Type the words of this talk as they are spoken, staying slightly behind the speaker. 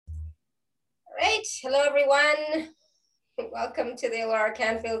right. Hello, everyone. Welcome to the Laura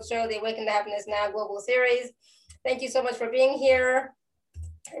Canfield Show, the Awaken to Happiness Now Global Series. Thank you so much for being here.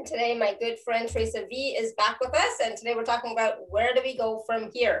 And today, my good friend Theresa V is back with us. And today we're talking about where do we go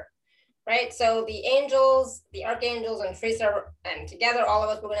from here, right? So the angels, the archangels, and Theresa, and together, all of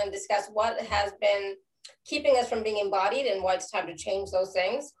us, we're going to discuss what has been keeping us from being embodied and why it's time to change those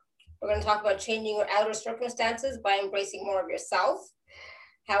things. We're going to talk about changing your outer circumstances by embracing more of yourself.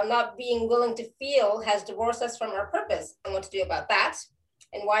 How not being willing to feel has divorced us from our purpose and what to do about that,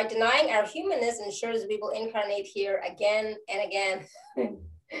 and why denying our humanness ensures we will incarnate here again and again.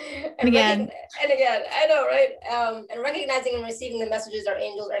 and again. I know, right? And recognizing and receiving the messages our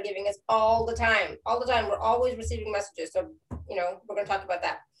angels are giving us all the time. We're always receiving messages. So, we're going to talk about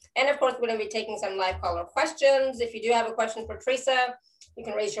that. And of course, we're going to be taking some live caller questions. If you do have a question for Theresa, you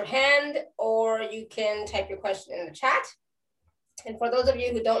can raise your hand or you can type your question in the chat. And for those of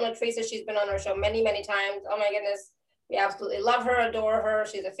you who don't know Theresa, she's been on our show many, many times. Oh my goodness, we absolutely love her, adore her.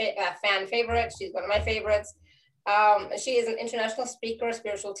 She's a fan favorite. She's one of my favorites. She is an international speaker,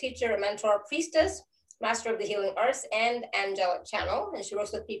 spiritual teacher, a mentor, priestess, master of the healing arts, and angelic channel. And she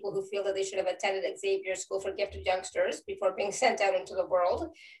works with people who feel that they should have attended Xavier's School for Gifted Youngsters before being sent out into the world.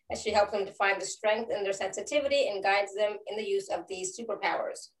 And she helps them to find the strength in their sensitivity and guides them in the use of these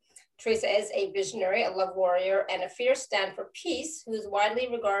superpowers. Theresa is a visionary, a love warrior, and a fierce stand for peace, who is widely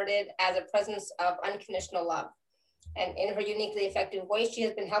regarded as a presence of unconditional love. And in her uniquely effective way, she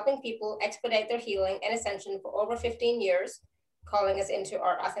has been helping people expedite their healing and ascension for over 15 years, calling us into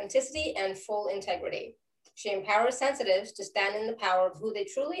our authenticity and full integrity. She empowers sensitives to stand in the power of who they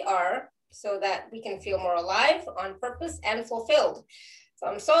truly are so that we can feel more alive, on purpose, and fulfilled. So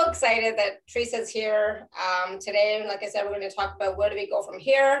I'm so excited that Theresa's here today. Like I said, we're going to talk about where do we go from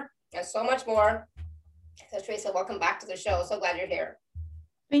here, and so much more. So Theresa, welcome back to the show. So glad you're here.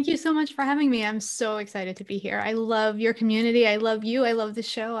 Thank you so much for having me. I'm so excited to be here. I love your community. I love you. I love the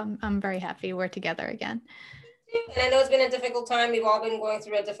show. I'm very happy we're together again. And I know it's been a difficult time. We've all been going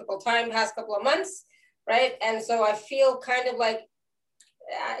through a difficult time the past couple of months, right? And so I feel kind of like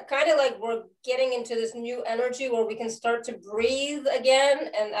we're getting into this new energy where we can start to breathe again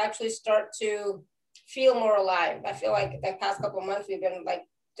and actually start to feel more alive. I feel like the past couple of months we've been like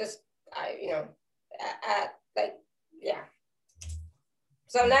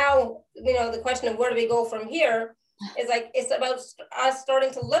So now, the question of where do we go from here is like, it's about us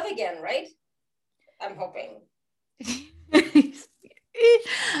starting to live again, right? I'm hoping.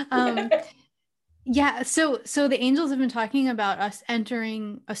 Yeah. So the angels have been talking about us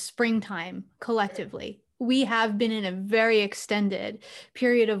entering a springtime collectively. We have been in a very extended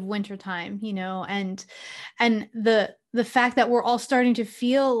period of wintertime, and the fact that we're all starting to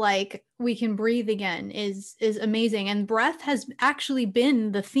feel like we can breathe again is amazing. And breath has actually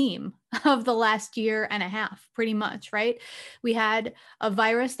been the theme of the last year and a half, pretty much, right? We had a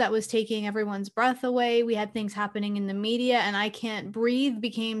virus that was taking everyone's breath away. We had things happening in the media, and I can't breathe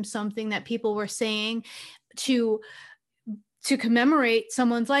became something that people were saying to commemorate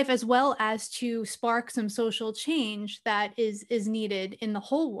someone's life, as well as to spark some social change that is needed in the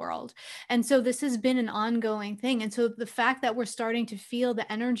whole world. And so this has been an ongoing thing. And so the fact that we're starting to feel the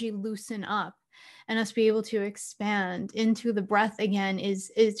energy loosen up and us be able to expand into the breath again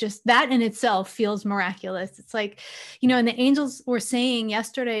is just, that in itself feels miraculous. It's like, and the angels were saying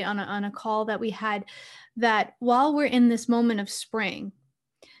yesterday on a call that we had, that while we're in this moment of spring,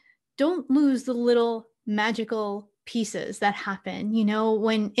 don't lose the little magical pieces that happen,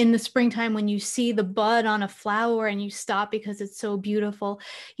 when in the springtime, when you see the bud on a flower and you stop because it's so beautiful,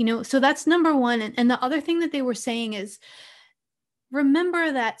 so that's number one. And the other thing that they were saying is,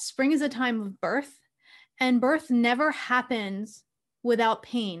 remember that spring is a time of birth, and birth never happens without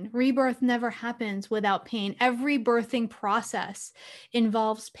pain. Rebirth never happens without pain. Every birthing process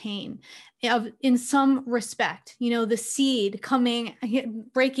involves pain in some respect. The seed coming,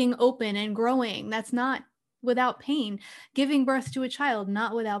 breaking open and growing, that's not without pain. Giving birth to a child,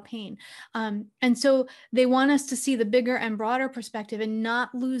 not without pain. And so they want us to see the bigger and broader perspective and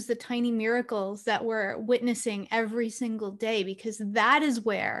not lose the tiny miracles that we're witnessing every single day, because that is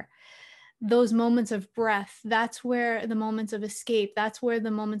where those moments of breath, that's where the moments of escape, that's where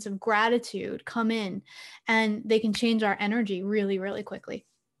the moments of gratitude come in, and they can change our energy really, really quickly.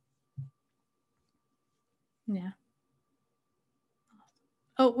 Yeah.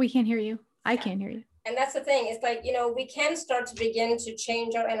 Oh, we can't hear you. I can't hear you. And that's the thing. It's like, we can start to begin to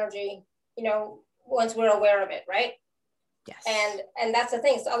change our energy, once we're aware of it, right? Yes. And that's the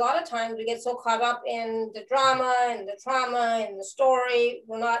thing. So a lot of times we get so caught up in the drama and the trauma and the story,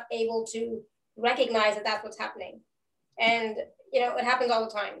 we're not able to recognize that that's what's happening. And, it happens all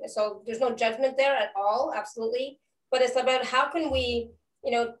the time. So there's no judgment there at all, absolutely. But it's about how can we,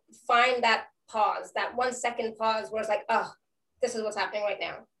 find that pause, that 1 second pause where it's like, oh, this is what's happening right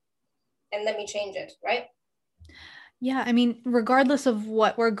now. And let me change it, right? Yeah, I mean, regardless of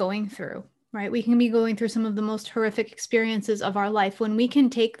what we're going through, right? We can be going through some of the most horrific experiences of our life. When we can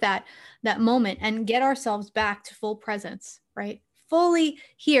take that moment and get ourselves back to full presence, right? Fully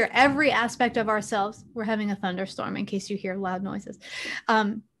here, every aspect of ourselves. We're having a thunderstorm in case you hear loud noises.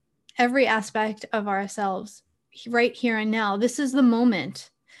 Every aspect of ourselves right here and now. This is the moment,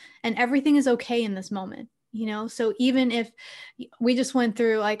 and everything is okay in this moment. So even if we just went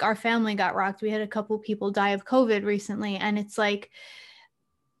through, like, our family got rocked, we had a couple people die of COVID recently, and it's like,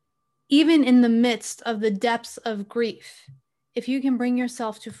 even in the midst of the depths of grief, if you can bring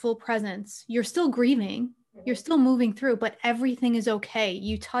yourself to full presence, you're still grieving, you're still moving through, but everything is okay.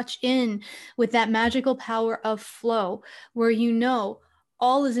 You touch in with that magical power of flow, where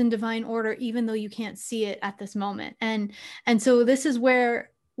all is in divine order, even though you can't see it at this moment. And so this is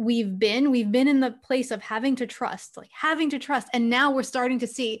where we've been in the place of having to trust. And now we're starting to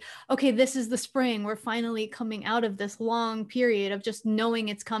see, okay, this is the spring. We're finally coming out of this long period of just knowing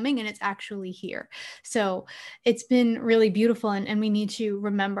it's coming, and it's actually here. So it's been really beautiful. And we need to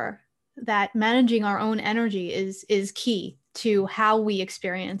remember that managing our own energy is key to how we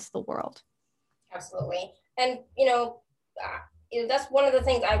experience the world. Absolutely. And, that's one of the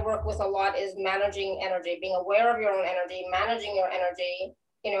things I work with a lot, is managing energy, being aware of your own energy, managing your energy.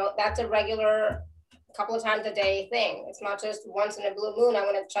 That's a regular couple of times a day thing. It's not just once in a blue moon, I'm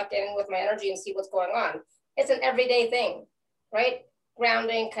going to check in with my energy and see what's going on. It's an everyday thing, right?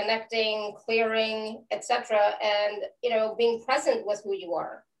 Grounding, connecting, clearing, etc. And, being present with who you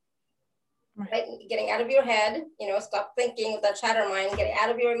are, right? Getting out of your head, stop thinking with that chatter mind, getting out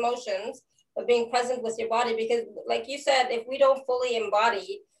of your emotions, but being present with your body. Because like you said, if we don't fully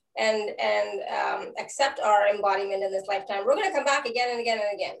embody and accept our embodiment in this lifetime, we're going to come back again and again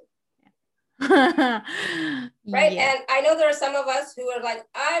and again. Right. Yeah. And I know there are some of us who are like,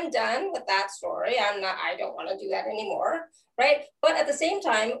 I'm done with that story. I don't want to do that anymore. Right. But at the same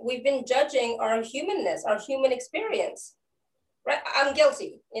time, we've been judging our humanness, our human experience. Right. I'm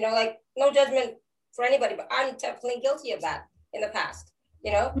guilty, like, no judgment for anybody, but I'm definitely guilty of that in the past,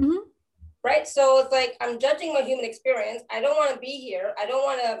 Mm-hmm. Right. So it's like, I'm judging my human experience. I don't want to be here. I don't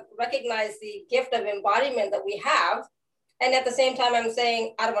want to recognize the gift of embodiment that we have. And at the same time, I'm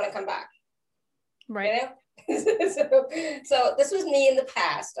saying, I don't want to come back. Right. So this was me in the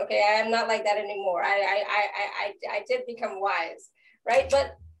past. Okay. I am not like that anymore. I did become wise. Right.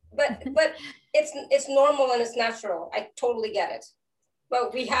 But it's normal and it's natural. I totally get it.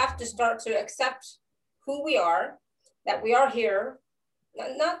 But we have to start to accept who we are, that we are here,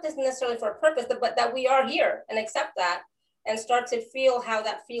 not just necessarily for a purpose, but that we are here, and accept that, and start to feel how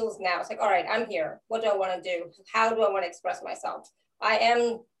that feels now. It's like, all right, I'm here. What do I want to do? How do I want to express myself? I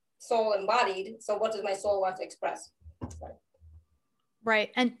am soul embodied. So what does my soul want to express?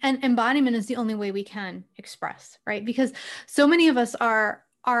 Right. And embodiment is the only way we can express, right? Because so many of us are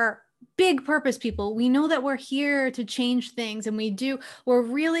big purpose people. We know that we're here to change things, and we're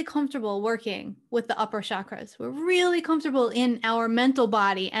really comfortable working with the upper chakras. We're really comfortable in our mental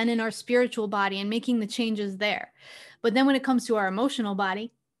body and in our spiritual body and making the changes there. But then when it comes to our emotional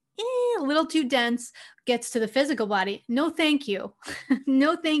body, a little too dense. Gets to the physical body, no thank you.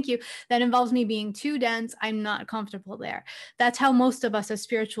 No thank you. That involves me being too dense. I'm not comfortable there. That's how most of us as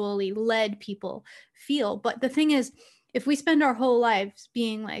spiritually led people feel. But the thing is, if we spend our whole lives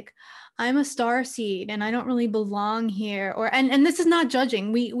being like, I'm a star seed and I don't really belong here, and this is not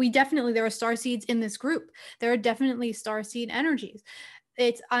judging. We definitely, there are star seeds in this group. There are definitely star seed energies.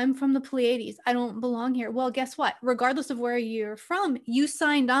 I'm from the Pleiades. I don't belong here. Well, guess what? Regardless of where you're from, you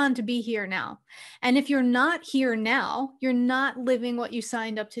signed on to be here now. And if you're not here now, you're not living what you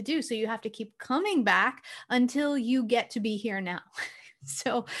signed up to do. So you have to keep coming back until you get to be here now.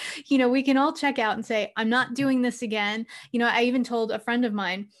 So, we can all check out and say, I'm not doing this again. I even told a friend of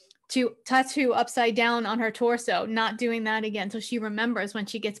mine to tattoo upside down on her torso, not doing that again. So she remembers when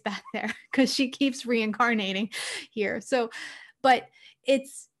she gets back there, because she keeps reincarnating here. So, but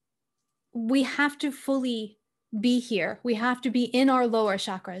we have to fully be here. We have to be in our lower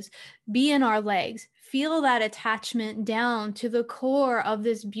chakras, be in our legs, feel that attachment down to the core of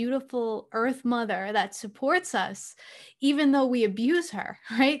this beautiful earth mother that supports us, even though we abuse her,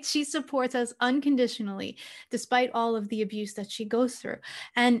 right? She supports us unconditionally, despite all of the abuse that she goes through.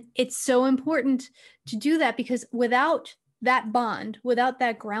 And it's so important to do that, because without that bond, without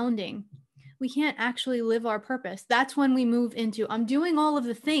that grounding, we can't actually live our purpose. That's when we move into, I'm doing all of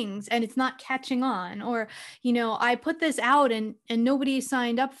the things and it's not catching on, or, I put this out and nobody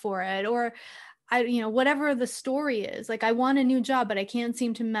signed up for it, or whatever the story is, like I want a new job, but I can't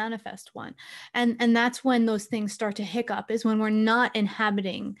seem to manifest one. And that's when those things start to hiccup, is when we're not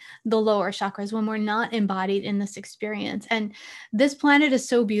inhabiting the lower chakras, when we're not embodied in this experience. And this planet is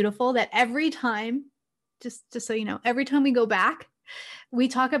so beautiful that every time, just so you know, every time we go back, we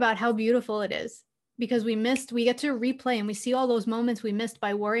talk about how beautiful it is, because we get to replay and we see all those moments we missed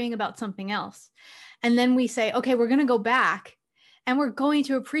by worrying about something else. And then we say, okay, we're going to go back and we're going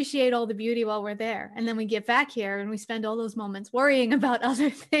to appreciate all the beauty while we're there. And then we get back here and we spend all those moments worrying about other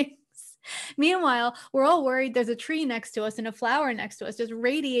things. Meanwhile, we're all worried there's a tree next to us and a flower next to us, just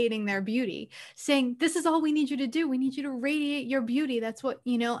radiating their beauty, saying, this is all we need you to do. We need you to radiate your beauty. That's what,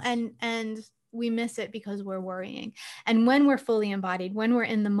 and we miss it because we're worrying. And when we're fully embodied, when we're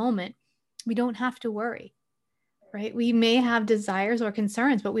in the moment, we don't have to worry, right? We may have desires or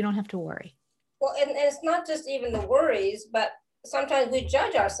concerns, but we don't have to worry. Well, and it's not just even the worries, but sometimes we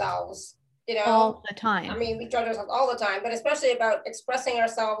judge ourselves, all the time. I mean, we judge ourselves all the time, but especially about expressing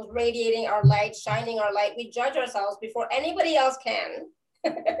ourselves, radiating our light, shining our light. We judge ourselves before anybody else can.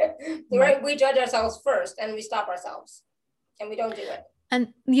 Right? We judge ourselves first and we stop ourselves and we don't do it.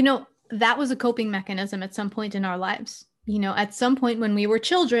 And, that was a coping mechanism at some point in our lives. At some point when we were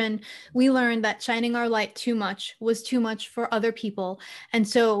children, we learned that shining our light too much was too much for other people. And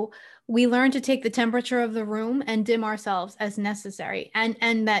so we learned to take the temperature of the room and dim ourselves as necessary.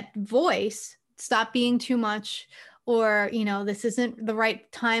 And that voice, stop being too much, or, this isn't the right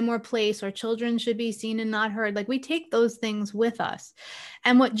time or place, or children should be seen and not heard. Like, we take those things with us.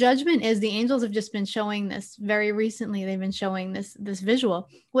 And what judgment is, the angels have just been showing this very recently. They've been showing this visual.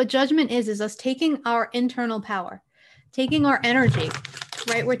 What judgment is us taking our internal power, taking our energy,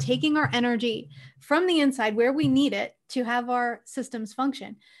 right? We're taking our energy from the inside where we need it to have our systems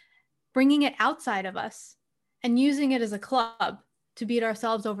function, bringing it outside of us and using it as a club to beat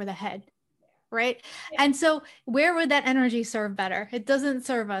ourselves over the head. Right. Yeah. And so where would that energy serve better? It doesn't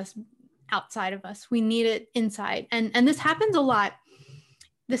serve us outside of us. We need it inside. And this happens a lot.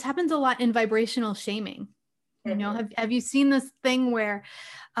 This happens a lot in vibrational shaming. Have you seen this thing where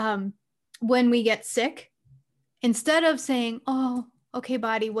when we get sick, instead of saying, oh, okay,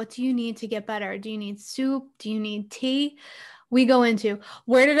 body, what do you need to get better? Do you need soup? Do you need tea? We go into,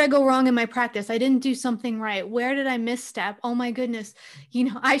 where did I go wrong in my practice? I didn't do something right. Where did I misstep? Oh my goodness.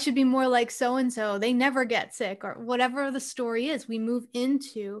 I should be more like so-and-so. They never get sick, or whatever the story is. We move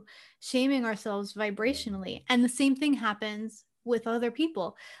into shaming ourselves vibrationally. And the same thing happens with other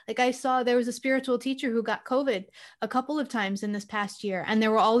people. Like, I saw there was a spiritual teacher who got COVID a couple of times in this past year. And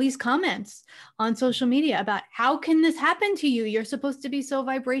there were all these comments on social media about, how can this happen to you? You're supposed to be so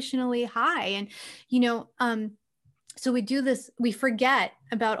vibrationally high. And, so we do this, we forget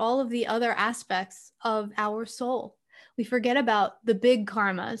about all of the other aspects of our soul. We forget about the big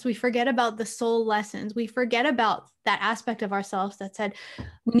karmas. We forget about the soul lessons. We forget about that aspect of ourselves that said,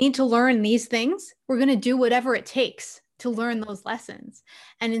 we need to learn these things. We're going to do whatever it takes to learn those lessons.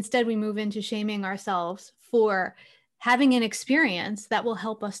 And instead we move into shaming ourselves for having an experience that will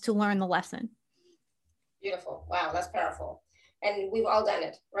help us to learn the lesson. Beautiful. Wow, that's powerful. And we've all done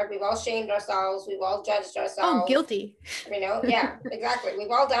it, right? We've all shamed ourselves. We've all judged ourselves. Oh, guilty. Yeah, exactly.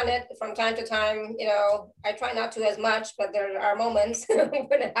 We've all done it from time to time. I try not to as much, but there are moments when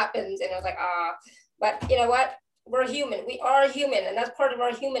it happens and it's like, but you know what? We're human. We are human, and that's part of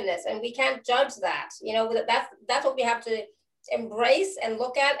our humanness, and we can't judge that. That's what we have to embrace and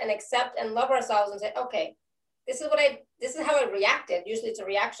look at and accept and love ourselves and say, okay, this is how I reacted. Usually it's a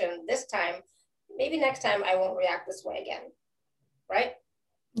reaction. This time, maybe next time I won't react this way again. Right?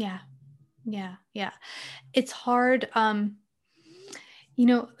 Yeah. It's hard.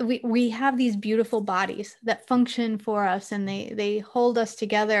 We have these beautiful bodies that function for us, and they hold us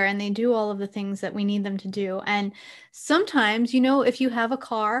together, and they do all of the things that we need them to do. And sometimes, if you have a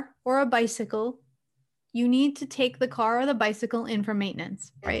car or a bicycle, you need to take the car or the bicycle in for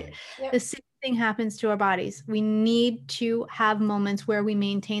maintenance, right? Mm-hmm. Yep. The same thing happens to our bodies. We need to have moments where we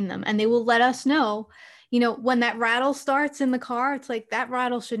maintain them, and they will let us know, when that rattle starts in the car, it's like, that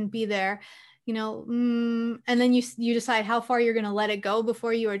rattle shouldn't be there, and then you decide how far you're going to let it go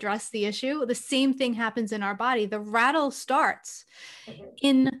before you address the issue. The same thing happens in our body. The rattle starts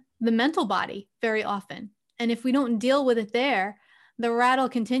in the mental body very often. And if we don't deal with it there, the rattle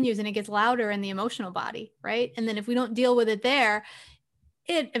continues and it gets louder in the emotional body, right? And then if we don't deal with it there,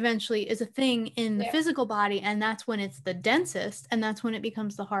 it eventually is a thing in the physical body. And that's when it's the densest, and that's when it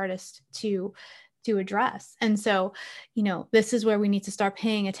becomes the hardest to to address. And so, this is where we need to start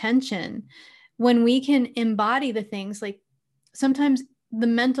paying attention. When we can embody the things, like sometimes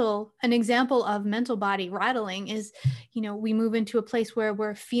an example of mental body rattling is, we move into a place where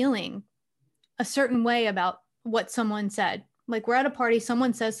we're feeling a certain way about what someone said. Like we're at a party,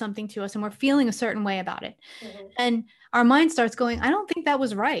 someone says something to us and we're feeling a certain way about it. Mm-hmm. And our mind starts going, I don't think that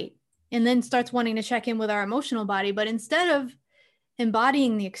was right. And then starts wanting to check in with our emotional body. But instead of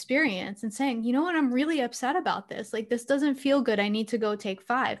embodying the experience and saying, you know what, I'm really upset about this. Like, this doesn't feel good. I need to go take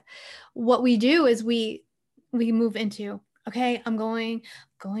 5. What we do is we move into, okay, I'm going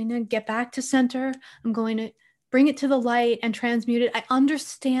to get back to center. I'm going to bring it to the light and transmute it. I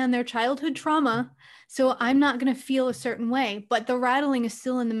understand their childhood trauma, so I'm not going to feel a certain way, but the rattling is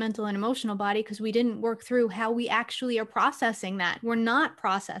still in the mental and emotional body because we didn't work through how we actually are processing that. We're not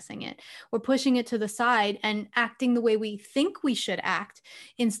processing it. We're pushing it to the side and acting the way we think we should act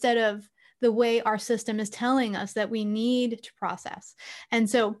instead of the way our system is telling us that we need to process. And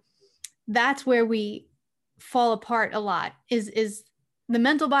so that's where we fall apart a lot, is the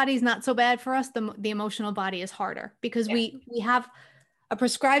mental body is not so bad for us. The emotional body is harder because we have a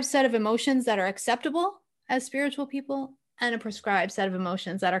prescribed set of emotions that are acceptable as spiritual people and a prescribed set of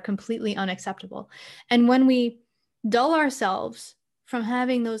emotions that are completely unacceptable. And when we dull ourselves from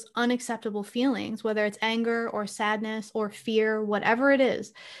having those unacceptable feelings, whether it's anger or sadness or fear, whatever it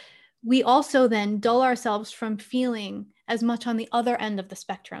is, we also then dull ourselves from feeling as much on the other end of the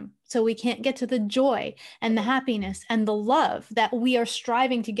spectrum. So we can't get to the joy and the happiness and the love that we are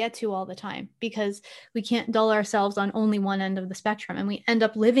striving to get to all the time, because we can't dull ourselves on only one end of the spectrum. And we end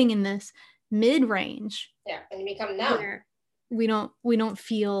up living in this mid-range. Yeah. And you become numb. Where we don't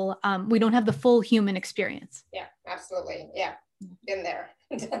feel, we don't have the full human experience. Yeah, absolutely. Yeah. Been there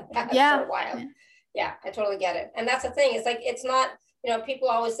for a while. Yeah, I totally get it. And that's the thing. It's like, it's not, people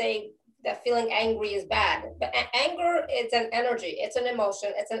always say that feeling angry is bad, but anger is an energy. It's an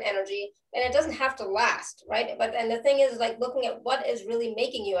emotion. It's an energy, and it doesn't have to last, right? And the thing is, like, looking at what is really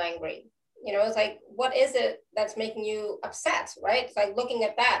making you angry. It's like, what is it that's making you upset, right? It's like looking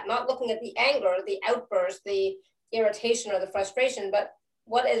at that, not looking at the anger, the outburst, the irritation or the frustration, but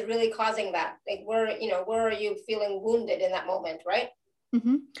what is really causing that? Like, where are you feeling wounded in that moment, right?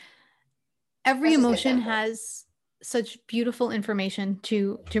 Mm-hmm. Every emotion has such beautiful information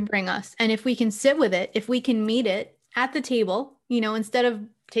to bring us. And if we can sit with it, if we can meet it at the table, instead of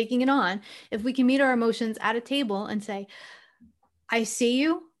taking it on, if we can meet our emotions at a table and say, I see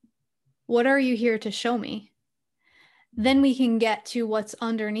you. What are you here to show me? Then we can get to what's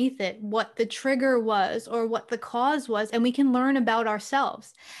underneath it, what the trigger was or what the cause was, and we can learn about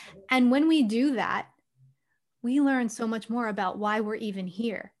ourselves. And when we do that, we learn so much more about why we're even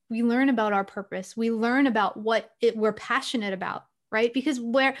here. We learn about our purpose. We learn about what we're passionate about, right? Because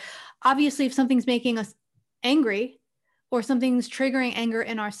obviously, if something's making us angry or something's triggering anger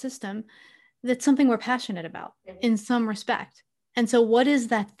in our system, that's something we're passionate about in some respect. And so what is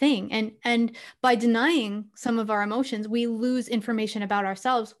that thing? And by denying some of our emotions, we lose information about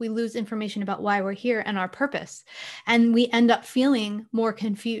ourselves. We lose information about why we're here and our purpose. And we end up feeling more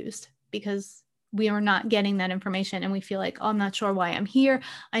confused because we are not getting that information, and we feel like, oh, I'm not sure why I'm here.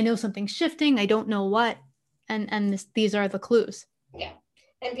 I know something's shifting. I don't know what. And these are the clues. Yeah.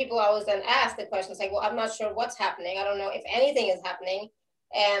 And people always then ask the questions like, well, I'm not sure what's happening. I don't know if anything is happening.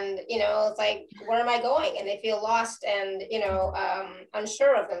 And, it's like, where am I going? And they feel lost and,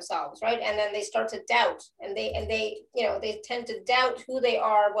 unsure of themselves. Right. And then they start to doubt, and they tend to doubt who they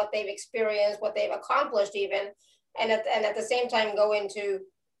are, what they've experienced, what they've accomplished even. And at the same time, go into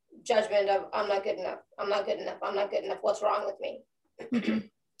judgment of, I'm not good enough. I'm not good enough. I'm not good enough. What's wrong with me? Mm-hmm.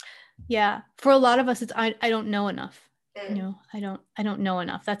 Yeah. For a lot of us, it's, I don't know enough. I don't know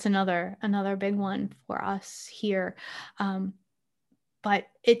enough. That's another big one for us here. But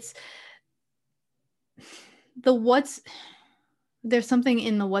it's there's something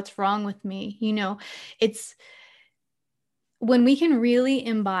in the what's wrong with me. It's when we can really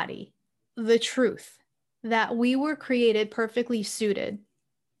embody the truth that we were created perfectly suited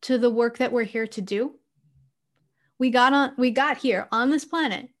to the work that we're here to do. We got here on this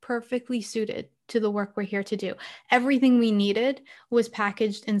planet perfectly suited to the work we're here to do. Everything we needed was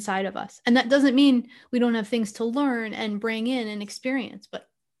packaged inside of us. And that doesn't mean we don't have things to learn and bring in and experience, but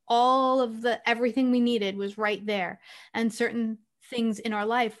everything we needed was right there. And certain things in our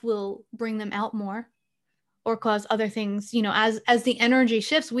life will bring them out more or cause other things, as the energy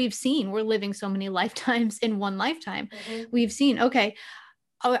shifts. We've seen, we're living so many lifetimes in one lifetime. Mm-hmm. We've seen, okay,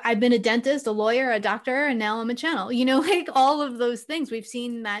 I've been a dentist, a lawyer, a doctor, and now I'm a channel, like all of those things. We've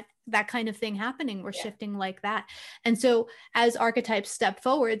seen that kind of thing happening. We're shifting like that. And so as archetypes step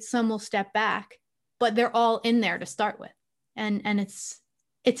forward, some will step back but they're all in there to start with. And it's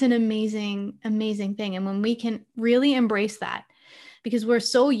an amazing, amazing thing. And when we can really embrace that, because we're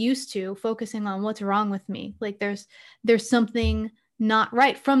so used to focusing on what's wrong with me, like there's something not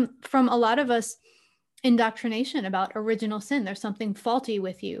right from a lot of us, indoctrination about original sin. There's something faulty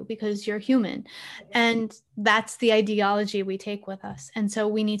with you because you're human. And that's the ideology we take with us. And so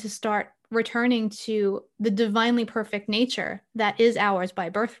we need to start returning to the divinely perfect nature that is ours by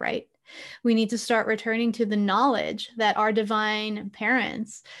birthright. We need to start returning to the knowledge that our divine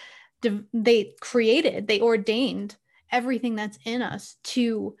parents, they ordained everything that's in us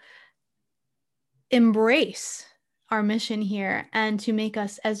to embrace our mission here and to make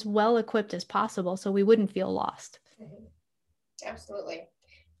us as well equipped as possible so we wouldn't feel lost. Absolutely.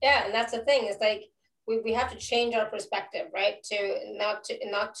 Yeah. And that's the thing, is like, we have to change our perspective, right? To not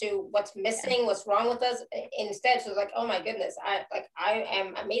to what's missing, what's wrong with us. Instead, so like, oh my goodness, I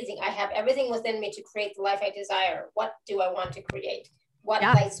am amazing. I have everything within me to create the life I desire. What do I want to create? What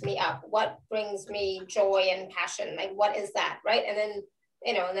lights me up? What brings me joy and passion? Like, what is that, right? And then,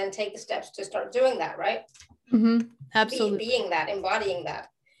 and then take the steps to start doing that, right? Mm-hmm. Absolutely. Being that, embodying that.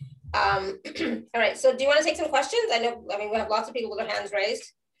 All right. So do you want to take some questions? I mean, we have lots of people with their hands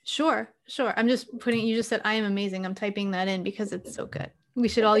raised. Sure. I'm just you just said, I am amazing. I'm typing that in because it's so good. We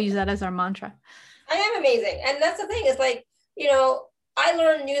should all use that as our mantra. I am amazing. And that's the thing, is like, I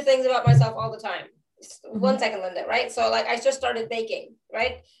learn new things about myself all the time. Mm-hmm. 1 second, Linda, right? So like, I just started baking,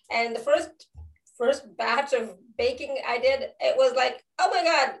 right? And the first batch of baking I did, it was like, oh my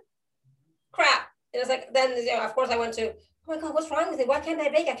God, crap. It was like, then, of course I went to, oh my God, what's wrong with me? Why can't I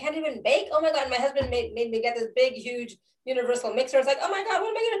bake? I can't even bake. Oh my God. My husband made me get this big, huge universal mixer. It's like, oh my God, what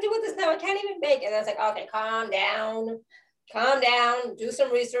am I going to do with this now? I can't even bake. And I was like, okay, calm down, do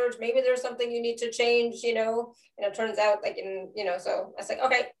some research. Maybe there's something you need to change, and it turns out like, so I was like,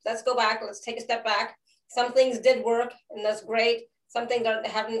 okay, let's go back. Let's take a step back. Some things did work, and that's great. Some things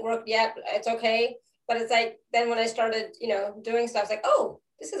haven't worked yet. It's okay. But it's like, then when I started, doing stuff, it's like, oh,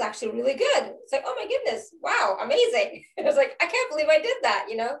 this is actually really good. It's like, oh my goodness, wow, amazing. It was like, I can't believe I did that,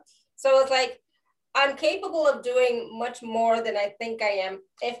 So it's like, I'm capable of doing much more than I think I am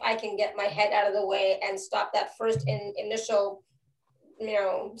if I can get my head out of the way and stop that first initial,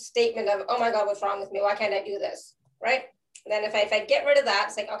 statement of, oh my God, what's wrong with me? Why can't I do this, right? And then if I get rid of that,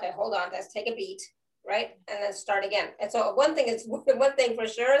 it's like, okay, hold on, let's take a beat, right? And then start again. And so one thing for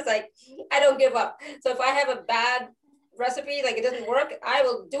sure is like, I don't give up. So if I have a bad recipe, like it doesn't work, I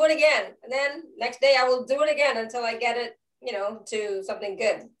will do it again. And then next day I will do it again until I get it, to something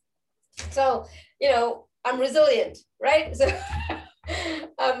good. So, I'm resilient, right? So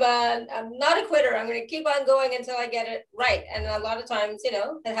I'm not a quitter. I'm going to keep on going until I get it right. And a lot of times,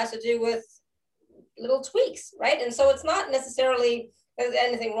 it has to do with little tweaks, right? And so it's not necessarily there's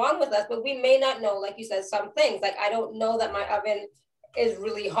anything wrong with us, but we may not know, like you said, some things. Like I don't know that my oven is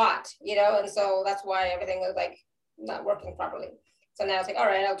really hot, and so that's why everything was like not working properly. So now it's like, all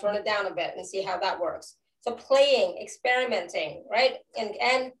right, I'll turn it down a bit and see how that works. So playing, experimenting, right?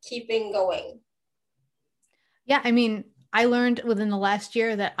 And keeping going. Yeah. I mean, I learned within the last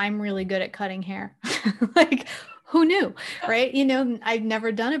year that I'm really good at cutting hair. Like, who knew, right? I've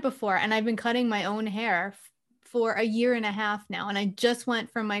never done it before. And I've been cutting my own hair for a year and a half now. And I just went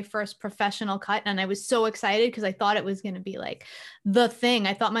for my first professional cut. And I was so excited because I thought it was going to be like the thing.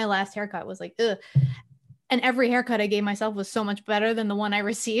 I thought my last haircut was like, ugh. And every haircut I gave myself was so much better than the one I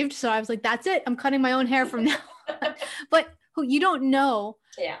received. So I was like, that's it. I'm cutting my own hair from now. But you don't know.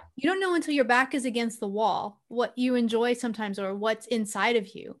 Yeah. You don't know until your back is against the wall what you enjoy sometimes or what's inside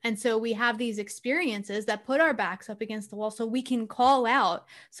of you. And so we have these experiences that put our backs up against the wall so we can call out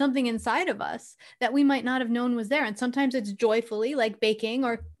something inside of us that we might not have known was there. And sometimes it's joyfully, like baking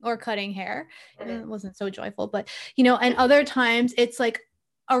or cutting hair. It wasn't so joyful, but and other times it's like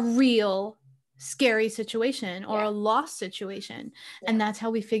a real scary situation or a lost situation. Yeah. And that's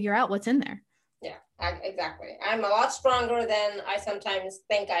how we figure out what's in there. Yeah, exactly. I'm a lot stronger than I sometimes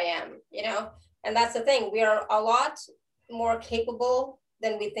think I am, and that's the thing. We are a lot more capable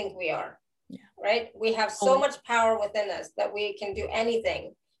than we think we are, right? We have so much power within us that we can do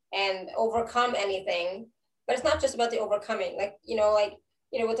anything and overcome anything, but it's not just about the overcoming.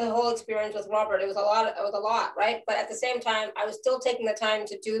 With the whole experience with Robert, it was a lot, right? But at the same time, I was still taking the time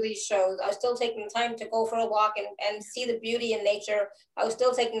to do these shows. I was still taking the time to go for a walk and see the beauty in nature. I was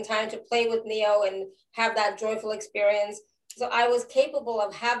still taking time to play with Neo and have that joyful experience. So I was capable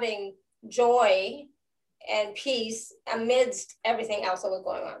of having joy and peace amidst everything else that was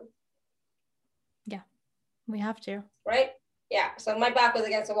going on. Yeah, we have to. Right? Yeah. So my back was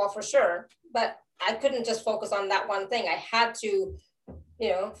against the wall for sure, but I couldn't just focus on that one thing. I had to you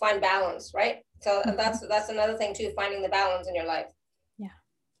know, find balance, right? So that's another thing too, finding the balance in your life. Yeah.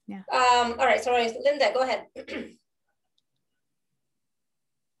 Yeah. All right, sorry, Linda, go ahead.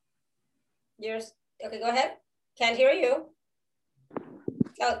 Yours. Okay, go ahead. Can't hear you.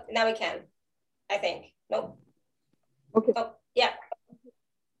 Oh, now we can, I think. Nope. Okay. Oh, yeah.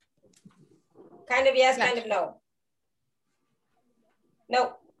 Kind of yes, Yeah. kind of no.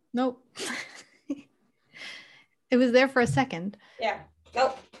 Nope. Nope. It was there for a second. Yeah.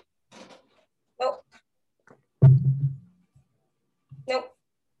 Nope. Nope. Nope.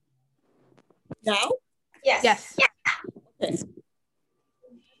 Now? Yes. Yes. Okay.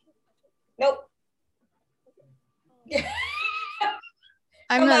 Nope.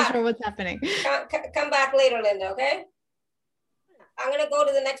 I'm Come not back. sure what's happening. Come back later, Linda, okay? I'm gonna go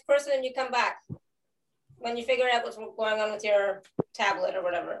to the next person and you come back when you figure out what's going on with your tablet or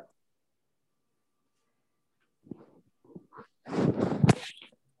whatever.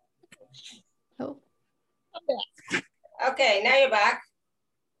 Oh. Okay, now you're back.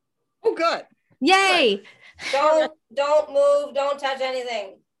 Oh, good. Yay. Don't move, don't touch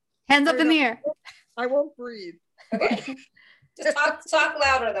anything. Hands up in the air. I won't breathe. Okay. Just talk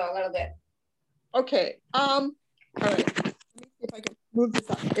louder though, a little bit. Okay. All right. Let me see if I can move this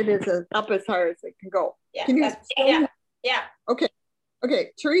up. It is up as high as it can go. Yeah. Can you? Yeah. Okay.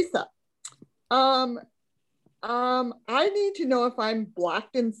 Okay, Theresa. I need to know if I'm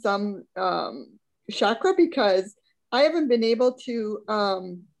blocked in some chakra, because I haven't been able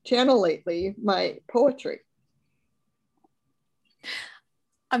to channel lately my poetry.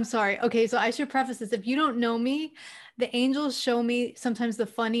 I'm sorry. Okay, so I should preface this. If you don't know me, the angels show me sometimes the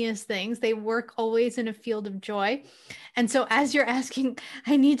funniest things. They work always in a field of joy. And so as you're asking,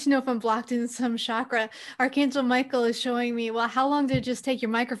 I need to know if I'm blocked in some chakra, Archangel Michael is showing me, well, how long did it just take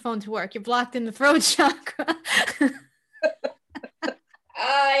your microphone to work? You're blocked in the throat chakra. Yeah,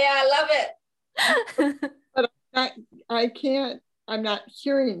 I love it. But I can't, I'm not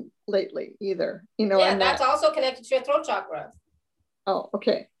hearing lately either. You know, yeah, that's also connected to your throat chakra. Oh,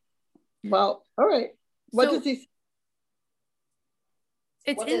 okay. Well, all right. What does he say?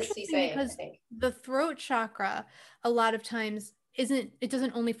 It's interesting because the throat chakra a lot of times it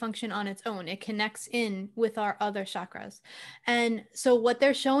doesn't only function on its own. It connects in with our other chakras. And so what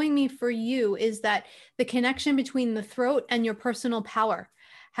they're showing me for you is that the connection between the throat and your personal power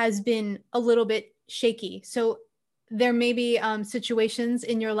has been a little bit shaky. So there may be situations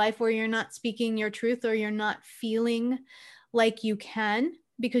in your life where you're not speaking your truth, or you're not feeling like you can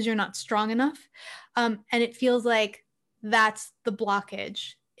because you're not strong enough. And it feels like that's the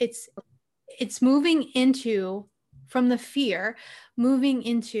blockage. It's moving into, from the fear, moving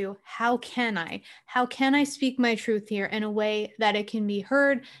into how can I speak my truth here in a way that it can be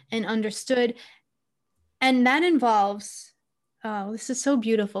heard and understood. And that involves, oh, this is so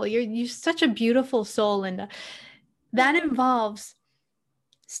beautiful. You're such a beautiful soul, Linda. That involves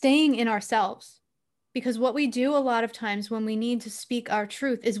staying in ourselves. Because what we do a lot of times when we need to speak our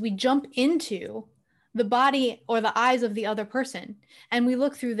truth is we jump into the body or the eyes of the other person, and we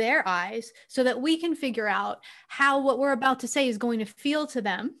look through their eyes so that we can figure out how what we're about to say is going to feel to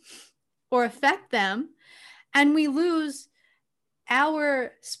them or affect them. And we lose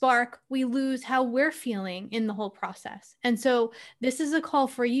our spark, we lose how we're feeling in the whole process. And so this is a call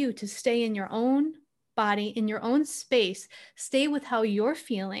for you to stay in your own body, in your own space, stay with how you're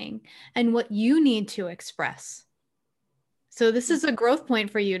feeling and what you need to express. So this is a growth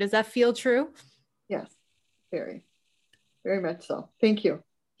point for you. Does that feel true? Yes, very, very much so. Thank you.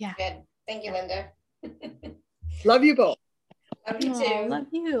 Yeah. Good. Thank you, Linda. Love you both. Love you too. Love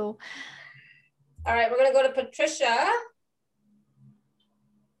you. All right, we're going to go to Patricia.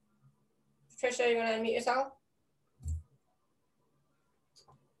 Patricia, you want to unmute yourself?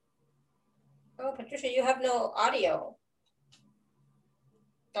 Oh, Patricia, you have no audio.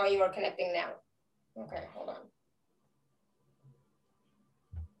 Oh, you are connecting now. Okay, hold on.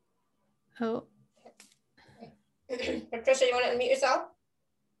 Oh. Patricia, you want to unmute yourself?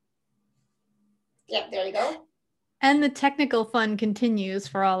 Yeah, there you go. And the technical fun continues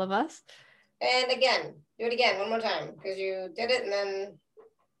for all of us. And again, do it again one more time, because you did it and then,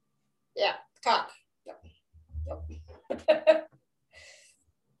 yeah, talk. Yep.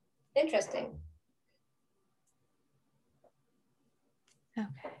 Interesting. Okay.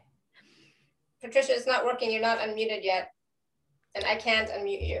 Patricia, it's not working. You're not unmuted yet. And I can't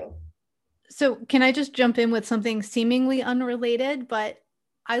unmute you. So can I just jump in with something seemingly unrelated, but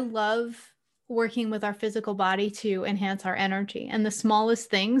I love working with our physical body to enhance our energy, and the smallest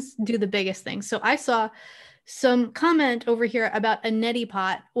things do the biggest things. So I saw some comment over here about a neti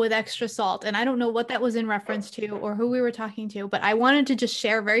pot with extra salt. And I don't know what that was in reference to or who we were talking to, but I wanted to just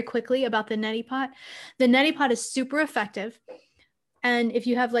share very quickly about the neti pot. The neti pot is super effective. And if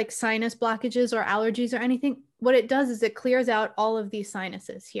you have like sinus blockages or allergies or anything, what it does is it clears out all of these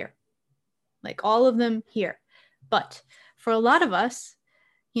sinuses here, like all of them here. But for a lot of us,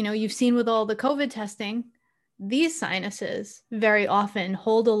 you know, you've seen with all the COVID testing, these sinuses very often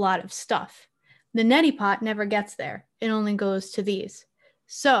hold a lot of stuff. The neti pot never gets there. It only goes to these.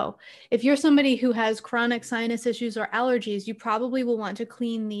 So if you're somebody who has chronic sinus issues or allergies, you probably will want to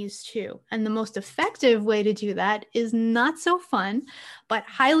clean these too. And the most effective way to do that is not so fun, but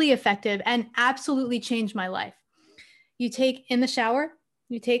highly effective and absolutely changed my life. You take in the shower,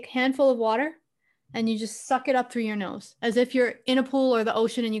 you take a handful of water, and you just suck it up through your nose as if you're in a pool or the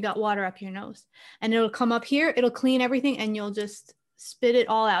ocean and you got water up your nose. And it'll come up here, it'll clean everything, and you'll just spit it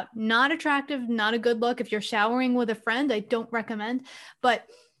all out. Not attractive, not a good look. If you're showering with a friend, I don't recommend, but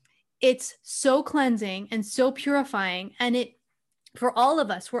it's so cleansing and so purifying. And it, for all of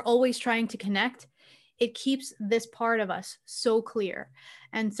us, we're always trying to connect. It keeps this part of us so clear.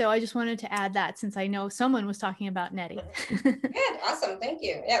 And so I just wanted to add that since I know someone was talking about neti. Good, awesome, thank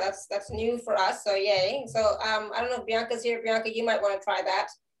you. Yeah, that's new for us, so yay. So I don't know if Bianca's here. Bianca, you might want to try that.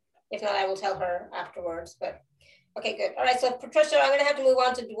 If not, I will tell her afterwards, but okay, good. All right, so Patricia, I'm gonna have to move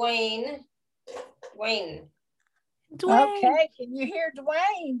on to Dwayne. Dwayne. Okay, can you hear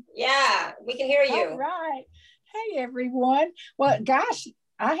Dwayne? Yeah, we can hear you. All right. Hey, everyone. Well, gosh,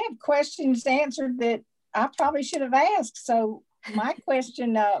 I have questions answered that I probably should have asked. So my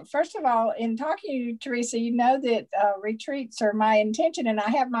question, first of all, in talking to you, Theresa, you know that retreats are my intention, and I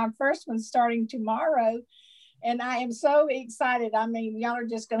have my first one starting tomorrow. And I am so excited. I mean, y'all are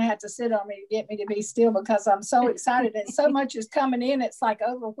just going to have to sit on me to get me to be still because I'm so excited and so much is coming in. It's like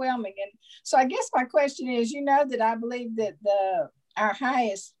overwhelming. And so I guess my question is, you know, that I believe that our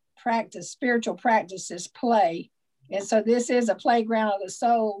highest practice, spiritual practice, is play. And so this is a playground of the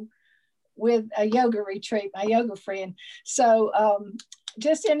soul with a yoga retreat, my yoga friend. So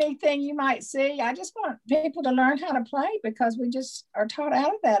just anything you might see, I just want people to learn how to play because we just are taught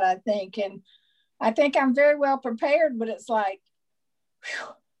out of that, I think. And I think I'm very well prepared, but it's like, whew,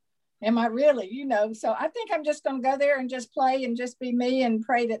 am I really, you know? So I think I'm just going to go there and just play and just be me and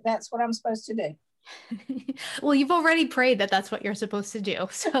pray that that's what I'm supposed to do. Well, you've already prayed that that's what you're supposed to do.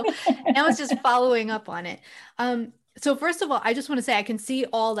 So now it's just following up on it. So first of all, I just want to say I can see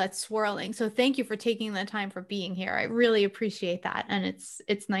all that swirling. So thank you for taking the time for being here. I really appreciate that. And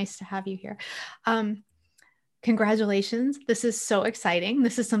it's nice to have you here. Congratulations. This is so exciting.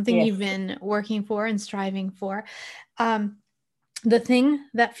 This is something Yes. You've been working for and striving for. The thing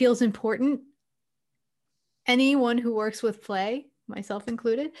that feels important, anyone who works with play, myself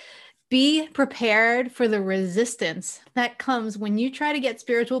included, be prepared for the resistance that comes when you try to get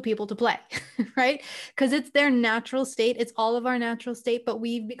spiritual people to play, right? Because it's their natural state. It's all of our natural state, but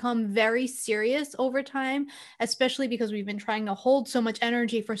we've become very serious over time, especially because we've been trying to hold so much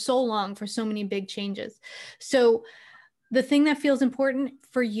energy for so long, for so many big changes. So the thing that feels important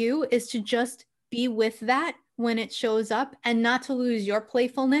for you is to just be with that when it shows up and not to lose your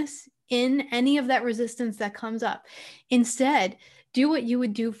playfulness in any of that resistance that comes up. Instead, do what you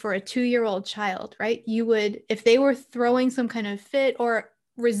would do for a 2-year-old child, right? You would, if they were throwing some kind of fit or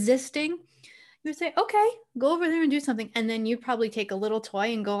resisting, you would say, okay, go over there and do something. And then you'd probably take a little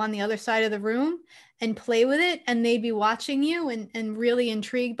toy and go on the other side of the room and play with it. And they'd be watching you and really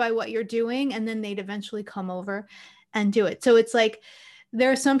intrigued by what you're doing. And then they'd eventually come over and do it. So it's like, there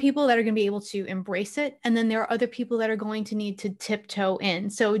are some people that are going to be able to embrace it. And then there are other people that are going to need to tiptoe in.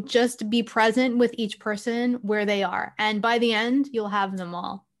 So just be present with each person where they are. And by the end, you'll have them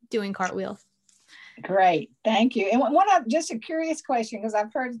all doing cartwheels. Great. Thank you. And just a curious question, because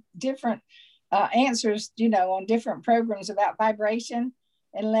I've heard different answers, you know, on different programs about vibration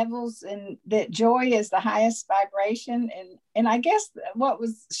and levels, and that joy is the highest vibration. And I guess what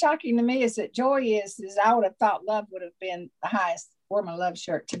was shocking to me is that joy is I would have thought love would have been the highest. Wore my love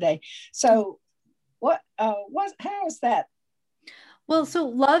shirt today. So how is that? Well, so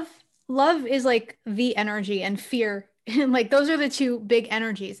love is like the energy, and fear, like those are the two big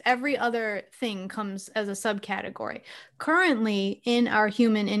energies. Every other thing comes as a subcategory. Currently in our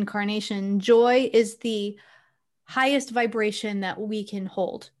human incarnation, joy is the highest vibration that we can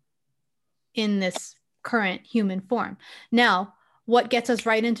hold in this current human form. Now, what gets us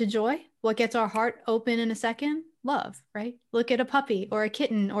right into joy? What gets our heart open in a second? Love, right? Look at a puppy or a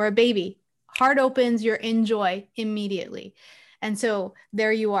kitten or a baby. Heart opens, you're in joy immediately. And so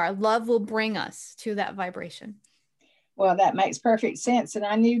there you are. Love will bring us to that vibration. Well, that makes perfect sense. And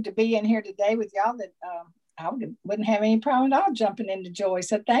I need to be in here today with y'all that wouldn't have any problem at all jumping into joy.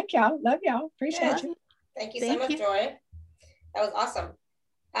 So thank y'all. Love y'all. Appreciate you. Thank you so much, Joy. That was awesome.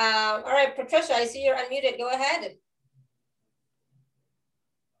 All right, Patricia, I see you're unmuted. Go ahead.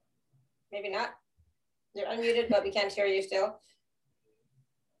 Maybe not. You're unmuted, but we can't hear you still.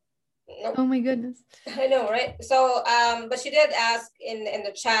 Nope. Oh my goodness. I know, right? So, but she did ask in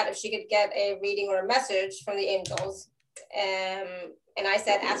the chat if she could get a reading or a message from the angels. And I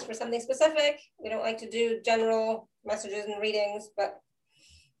said, ask for something specific. We don't like to do general messages and readings, but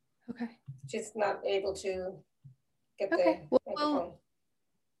she's not able to get the microphone.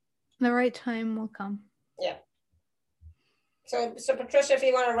 The right time will come. Yeah. So Patricia, if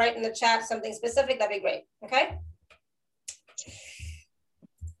you want to write in the chat something specific, that'd be great. Okay.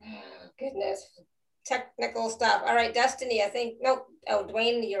 Oh, goodness. Technical stuff. All right, Destiny, I think, nope. Oh,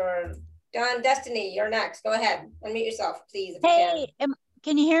 Dwayne, you're done. Destiny, you're next. Go ahead. Unmute yourself, please, if you can.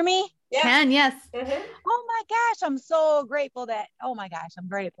 Can you hear me? Yeah. Can, yes. Mm-hmm. Oh my gosh, I'm so grateful I'm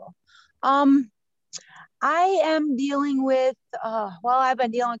grateful. I am dealing with, well, I've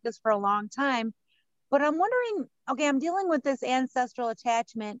been dealing with this for a long time, but I'm wondering, okay, I'm dealing with this ancestral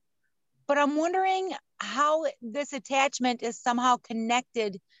attachment, but I'm wondering how this attachment is somehow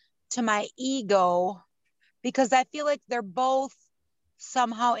connected to my ego, because I feel like they're both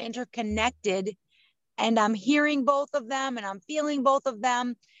somehow interconnected, and I'm hearing both of them and I'm feeling both of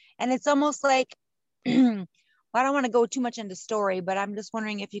them. And it's almost like, well, I don't want to go too much into story, but I'm just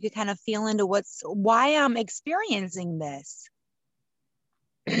wondering if you could kind of feel into why I'm experiencing this.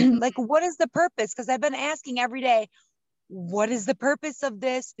 Like, what is the purpose? Because I've been asking every day, what is the purpose of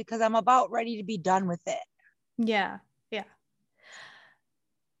this? Because I'm about ready to be done with it. Yeah. Yeah.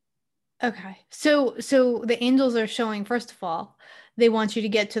 Okay. So the angels are showing, first of all, they want you to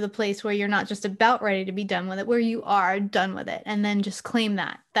get to the place where you're not just about ready to be done with it, where you are done with it, and then just claim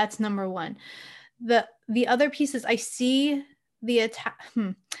that. That's number one. The other piece is I see the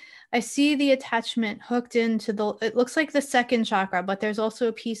attachment hooked into it looks like the second chakra, but there's also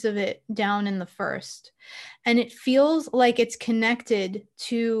a piece of it down in the first. And it feels like it's connected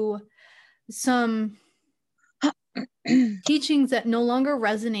to some teachings that no longer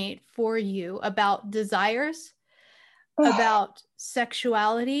resonate for you about desires, about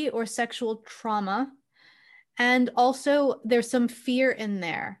sexuality or sexual trauma. And also there's some fear in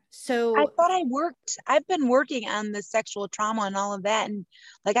there. So I thought I've been working on the sexual trauma and all of that. And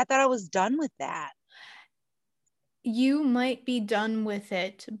like, I thought I was done with that. You might be done with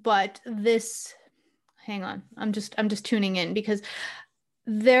it, but hang on, I'm just tuning in because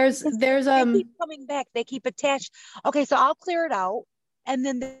there's they keep coming back. They keep attached. Okay. So I'll clear it out. And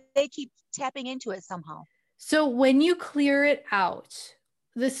then they keep tapping into it somehow. So when you clear it out,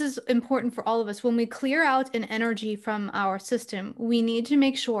 this is important for all of us. When we clear out an energy from our system, we need to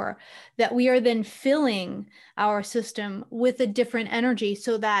make sure that we are then filling our system with a different energy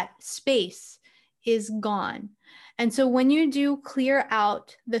so that space is gone. And so when you do clear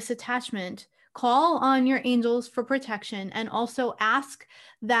out this attachment, call on your angels for protection, and also ask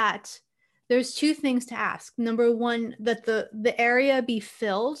that there's two things to ask. Number one, that the area be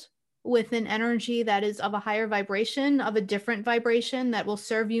filled with an energy that is of a higher vibration, of a different vibration that will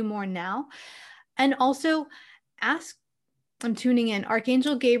serve you more now. And also ask, I'm tuning in,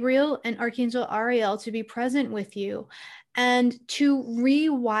 Archangel Gabriel and Archangel Ariel to be present with you and to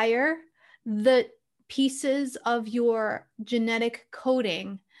rewire the pieces of your genetic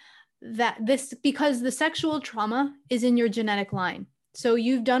coding because the sexual trauma is in your genetic line. So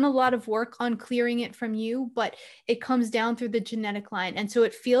you've done a lot of work on clearing it from you, but it comes down through the genetic line. And so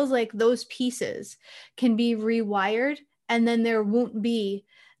it feels like those pieces can be rewired, and then there won't be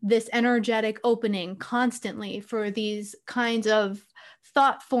this energetic opening constantly for these kinds of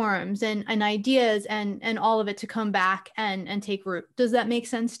thought forms and ideas and all of it to come back and take root. Does that make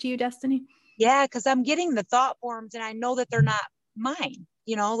sense to you, Destiny? Yeah, because I'm getting the thought forms and I know that they're not mine,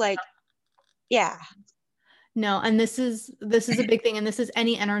 like, yeah. No, and this is a big thing, and this is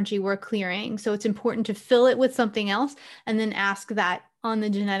any energy we're clearing. So it's important to fill it with something else and then ask that on the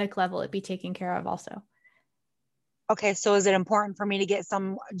genetic level it be taken care of also. Okay, so is it important for me to get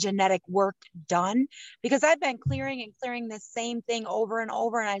some genetic work done? Because I've been clearing the same thing over and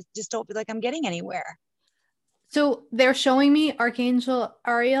over, and I just don't feel like I'm getting anywhere. So they're showing me Archangel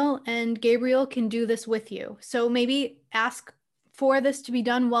Ariel and Gabriel can do this with you. So maybe ask for this to be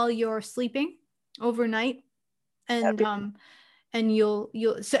done while you're sleeping overnight. And you'll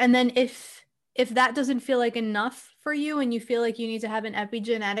so, and then if that doesn't feel like enough for you and you feel like you need to have an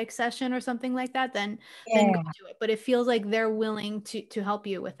epigenetic session or something like that, then go to it. But it feels like they're willing to help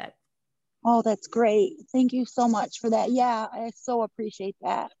you with it. Oh, that's great. Thank you so much for that. Yeah, I so appreciate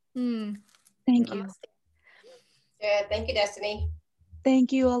that. Thank you. Yeah, thank you, Destiny.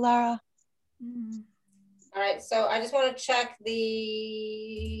 Thank you, Alara. All right, so I just want to check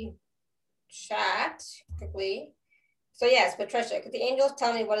the chat quickly. So yes, Patricia, could the angels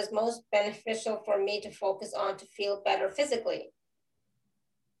tell me what is most beneficial for me to focus on to feel better physically?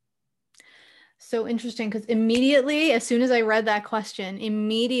 So interesting, because immediately, as soon as I read that question,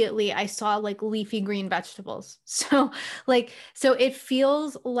 immediately I saw like leafy green vegetables. So it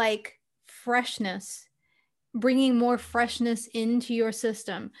feels like freshness, bringing more freshness into your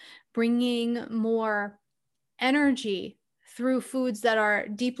system, bringing more energy through foods that are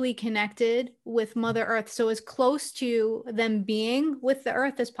deeply connected with Mother Earth. So as close to them being with the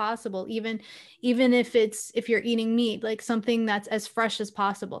earth as possible, even if you're eating meat, like something that's as fresh as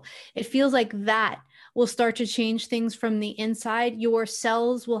possible. It feels like that will start to change things from the inside. Your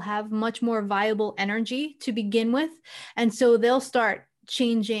cells will have much more viable energy to begin with. And so they'll start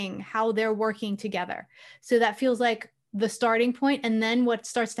changing how they're working together. So that feels like the starting point, and then what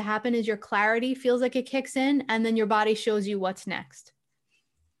starts to happen is your clarity feels like it kicks in, and then your body shows you what's next.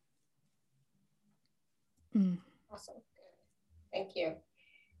 Awesome. Thank you.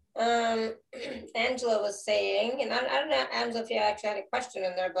 Angela was saying, and I don't know, Angela, if you actually had a question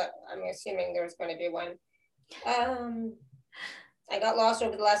in there, but I'm assuming there's going to be one. I got lost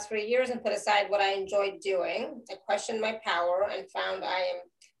over the last 3 years and put aside what I enjoyed doing. I questioned my power and found I am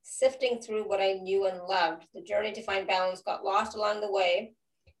sifting through what I knew and loved. The journey to find balance got lost along the way.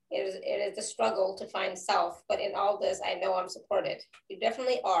 It is a struggle to find self, but in all this, I know I'm supported. You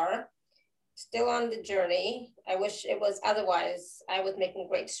definitely are. Still on the journey. I wish it was otherwise. I was making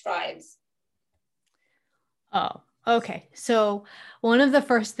great strides. Oh, okay. So one of the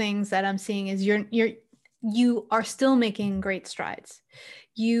first things that I'm seeing is you are still making great strides.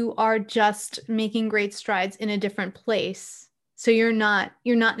 You are just making great strides in a different place. So you're not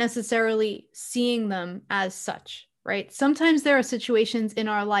necessarily seeing them as such, right? Sometimes there are situations in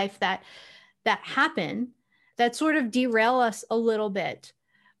our life that happen that sort of derail us a little bit,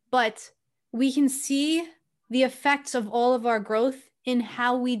 but we can see the effects of all of our growth in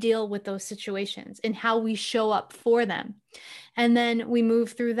how we deal with those situations, in how we show up for them. And then we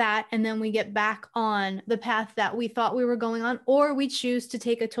move through that, and then we get back on the path that we thought we were going on, or we choose to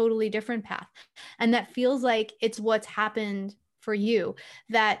take a totally different path. And that feels like it's what's happened for you,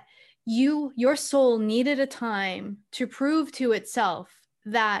 that your soul needed a time to prove to itself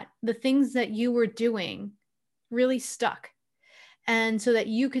that the things that you were doing really stuck. And so that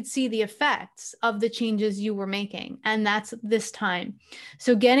you could see the effects of the changes you were making. And that's this time.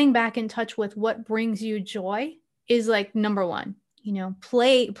 So getting back in touch with what brings you joy is like number one.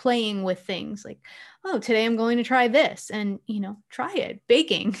 Playing with things like, oh, today I'm going to try this, and try it.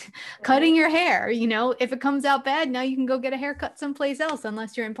 Baking, cutting your hair, if it comes out bad, now you can go get a haircut someplace else,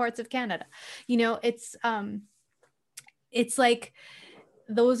 unless you're in parts of Canada. It's like,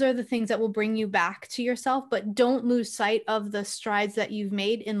 those are the things that will bring you back to yourself, but don't lose sight of the strides that you've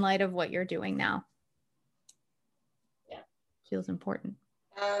made in light of what you're doing now. Yeah. Feels important.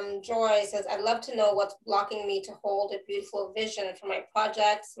 Joy says, I'd love to know what's blocking me to hold a beautiful vision for my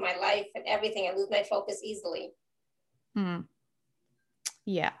projects, my life, and everything. I lose my focus easily.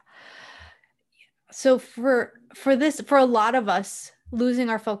 Yeah. So for a lot of us, losing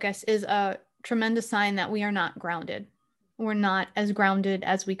our focus is a tremendous sign that we are not grounded. We're not as grounded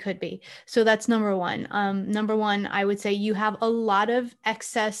as we could be. So that's number one. Number one, I would say you have a lot of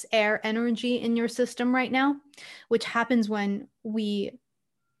excess air energy in your system right now, which happens when we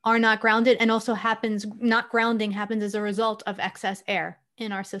are not grounded, and also not grounding happens as a result of excess air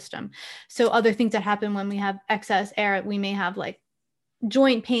in our system. So other things that happen when we have excess air, we may have like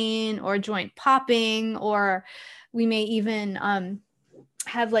joint pain or joint popping, or we may even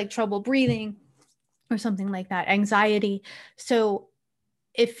have like trouble breathing or something like that, anxiety. So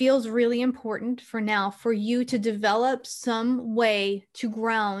it feels really important for now for you to develop some way to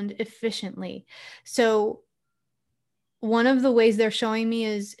ground efficiently. So one of the ways they're showing me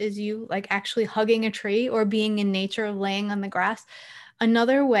is you like actually hugging a tree or being in nature, laying on the grass.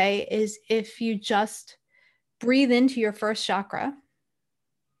 Another way is if you just breathe into your first chakra.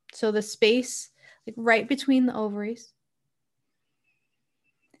 So the space like right between the ovaries.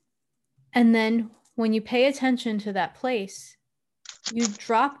 And then when you pay attention to that place, you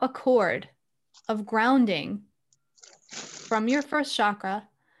drop a cord of grounding from your first chakra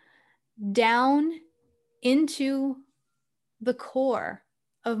down into the core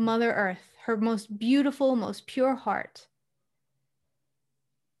of Mother Earth, her most beautiful, most pure heart.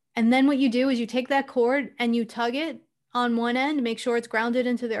 And then what you do is you take that cord and you tug it on one end, make sure it's grounded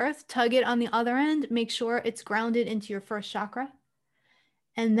into the earth, tug it on the other end, make sure it's grounded into your first chakra.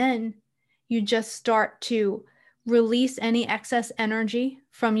 And then you just start to release any excess energy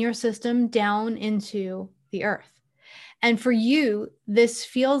from your system down into the earth. And for you, this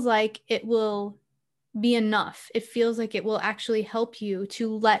feels like it will be enough. It feels like it will actually help you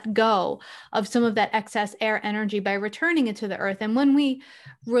to let go of some of that excess air energy by returning it to the earth. And when we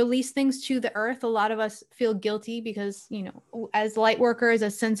release things to the earth, a lot of us feel guilty because, you know, as light workers,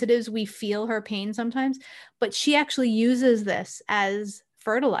 as sensitives, we feel her pain sometimes, but she actually uses this as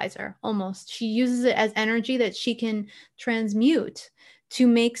fertilizer almost. She uses it as energy that she can transmute to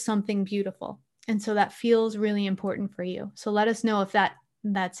make something beautiful. And so that feels really important for you. So let us know if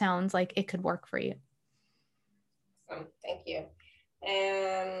that sounds like it could work for you. Thank you.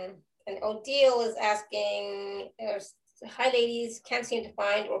 And Odile is asking, hi ladies, can't seem to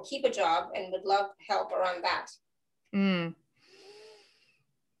find or keep a job and would love help around that.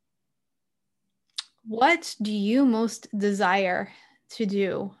 What do you most desire to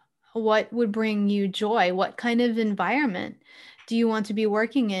do? What would bring you joy? What kind of environment do you want to be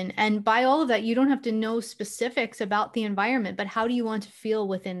working in? And by all of that, you don't have to know specifics about the environment, but how do you want to feel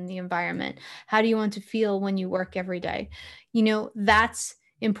within the environment? How do you want to feel when you work every day? You know, that's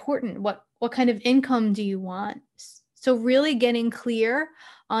important. What kind of income do you want? So really getting clear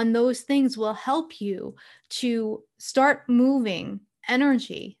on those things will help you to start moving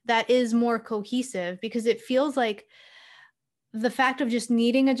energy that is more cohesive, because it feels like the fact of just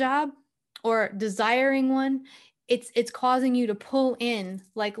needing a job or desiring one, it's causing you to pull in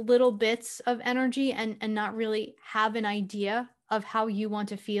like little bits of energy and not really have an idea of how you want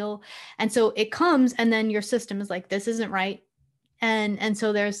to feel. And so it comes and then your system is like, this isn't right. And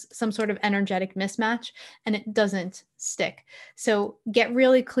so there's some sort of energetic mismatch and it doesn't stick. So get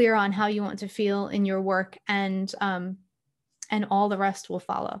really clear on how you want to feel in your work, and all the rest will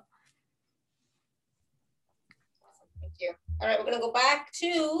follow. Thank you. All right, we're gonna go back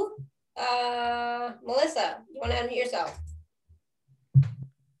to Melissa. You wanna unmute yourself?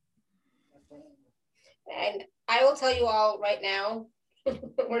 And I will tell you all right now,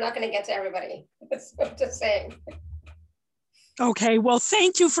 we're not gonna get to everybody. So I'm just saying. Okay, well,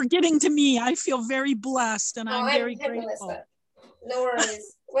 thank you for getting to me. I feel very blessed and I'm very grateful. Melissa. No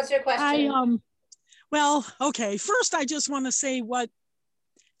worries. What's your question? Well, okay. First, I just want to say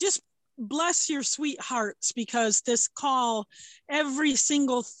just bless your sweethearts, because this call, every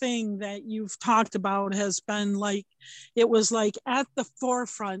single thing that you've talked about has been like, it was like at the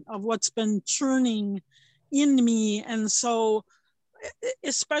forefront of what's been churning in me. And so,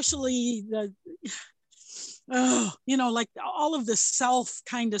 especially you know, like all of the self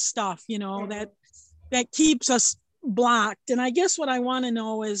kind of stuff, you know, that keeps us blocked. And I guess what I want to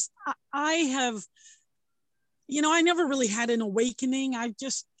know is I have, you know, I never really had an awakening. I've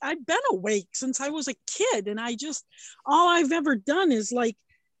been awake since I was a kid. And all I've ever done is like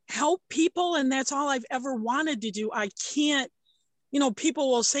help people. And that's all I've ever wanted to do. I can't, you know, people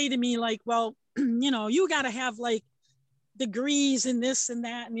will say to me like, well, you know, you got to have like degrees in this and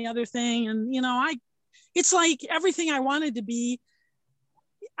that and the other thing. And, you know, it's like everything I wanted to be,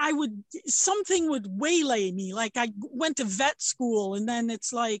 something would waylay me. Like I went to vet school and then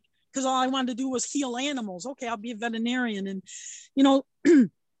it's like, because all I wanted to do was heal animals. Okay, I'll be a veterinarian. And, you know,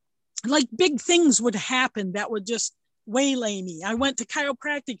 like big things would happen that would just waylay me. I went to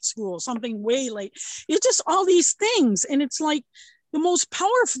chiropractic school, something waylay. It's just all these things. And it's like the most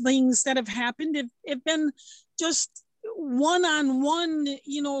powerful things that have happened have been just one-on-one,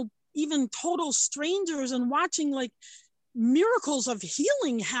 you know, even total strangers, and watching like miracles of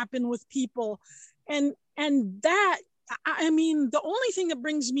healing happen with people. And that, I mean, the only thing that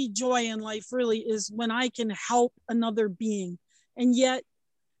brings me joy in life really is when I can help another being. And yet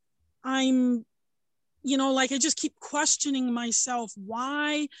I'm, you know, like I just keep questioning myself.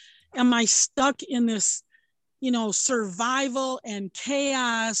 Why am I stuck in this, you know, survival and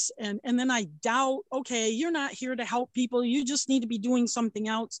chaos? And then I doubt, okay, you're not here to help people. You just need to be doing something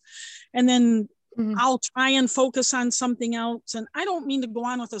else. And then I'll try and focus on something else. And I don't mean to go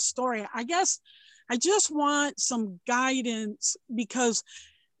on with a story. I guess I just want some guidance, because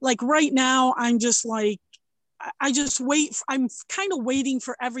like right now, I'm just like, I'm kind of waiting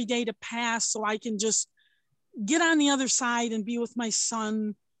for every day to pass so I can just get on the other side and be with my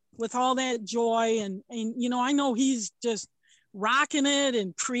son with all that joy. And you know, I know he's just rocking it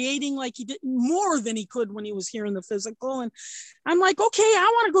and creating like he did more than he could when he was here in the physical. And I'm like, okay,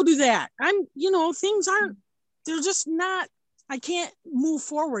 I want to go do that. You know, things aren't, they're just not, I can't move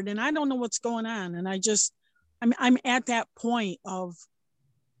forward and I don't know what's going on. And I'm at that point of,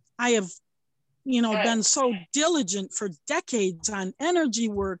 I have, you know, been so diligent for decades on energy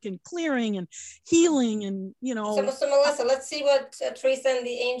work and clearing and healing and, you know. So Melissa, let's see what Theresa and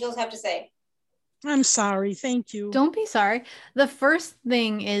the angels have to say. I'm sorry. Thank you. Don't be sorry. The first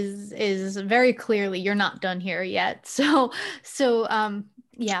thing is very clearly you're not done here yet. So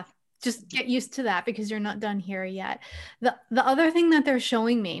yeah, just get used to that because you're not done here yet. The other thing that they're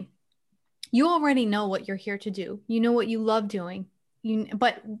showing me, you already know what you're here to do. You know what you love doing.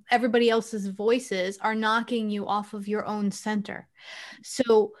 But everybody else's voices are knocking you off of your own center.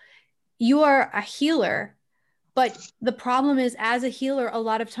 So you are a healer, but the problem is, as a healer, a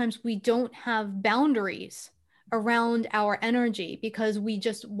lot of times we don't have boundaries around our energy because we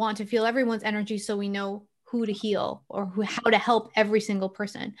just want to feel everyone's energy so we know who to heal or how to help every single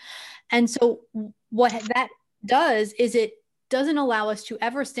person. And so what that does is it doesn't allow us to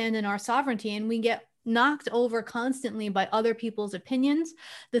ever stand in our sovereignty, and we get knocked over constantly by other people's opinions,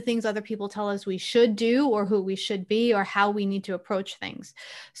 the things other people tell us we should do or who we should be or how we need to approach things.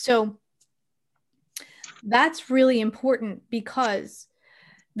 So that's really important because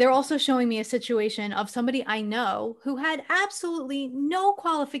they're also showing me a situation of somebody I know who had absolutely no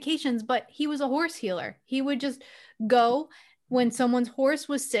qualifications, but he was a horse healer. He would just go when someone's horse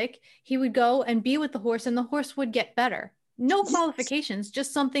was sick, he would go and be with the horse and the horse would get better. No qualifications,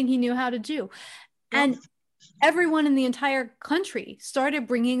 just something he knew how to do. And everyone in the entire country started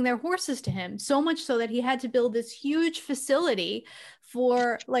bringing their horses to him, so much so that he had to build this huge facility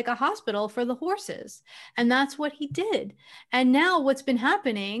for like a hospital for the horses. And that's what he did. And now what's been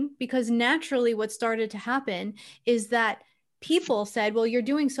happening, because naturally what started to happen is that people said, well, you're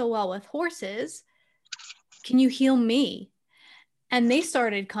doing so well with horses. Can you heal me? And they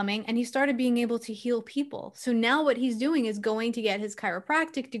started coming and he started being able to heal people. So now what he's doing is going to get his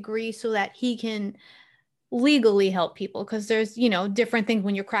chiropractic degree so that he can legally help people, because there's, different things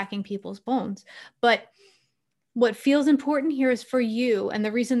when you're cracking people's bones. But what feels important here is for you, and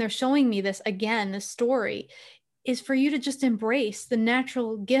the reason they're showing me this again, this story, is for you to just embrace the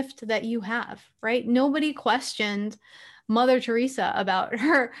natural gift that you have, right? Nobody questioned Mother Teresa about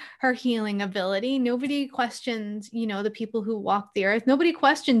her healing ability. Nobody questioned, the people who walked the earth. Nobody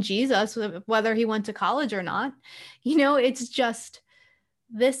questioned Jesus, whether he went to college or not. It's just,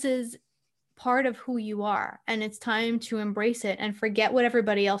 this is part of who you are, and it's time to embrace it and forget what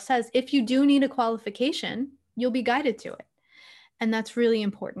everybody else says. If you do need a qualification, you'll be guided to it. And that's really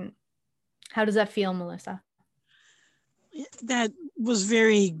important. How does that feel, Melissa? That was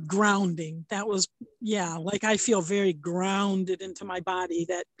very grounding. That was, like I feel very grounded into my body,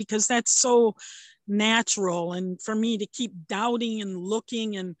 because that's so natural. And for me to keep doubting and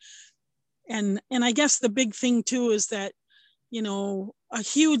looking and I guess the big thing too is that, a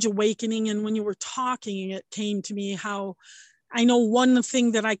huge awakening. And when you were talking, it came to me how I know one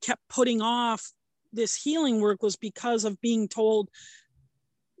thing that I kept putting off this healing work was because of being told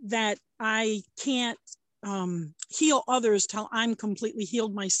that I can't heal others till I'm completely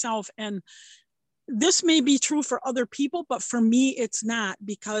healed myself. And this may be true for other people, but for me, it's not,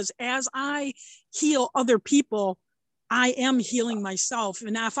 because as I heal other people, I am healing myself.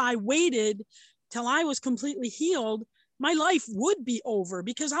 And if I waited till I was completely healed, my life would be over,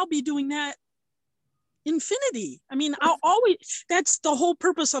 because I'll be doing that infinity. I mean, I'll always, that's the whole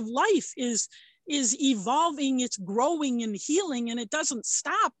purpose of life is evolving, it's growing and healing, and it doesn't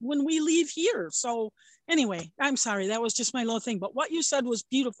stop when we leave here. So anyway, I'm sorry, that was just my little thing, but what you said was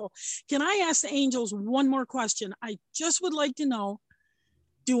beautiful. Can I ask the angels one more question? I just would like to know,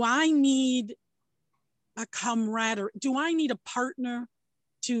 do I need a camaraderie? Do I need a partner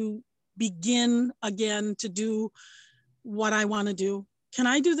to begin again to do what I want to do? Can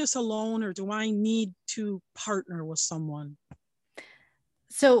I do this alone, or do I need to partner with someone?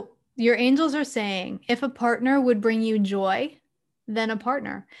 So your angels are saying, if a partner would bring you joy, then a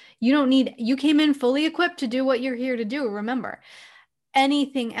partner. You came in fully equipped to do what you're here to do. Remember,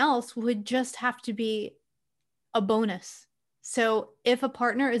 anything else would just have to be a bonus. So if a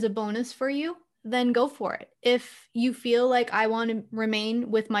partner is a bonus for you, then go for it. If you feel like I want to remain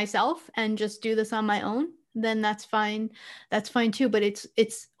with myself and just do this on my own, then that's fine. That's fine too. But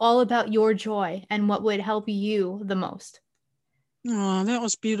it's all about your joy and what would help you the most. Oh, that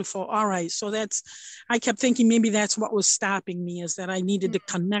was beautiful. All right. So I kept thinking maybe that's what was stopping me, is that I needed to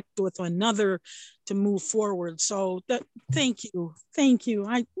connect with another to move forward. So thank you. Thank you.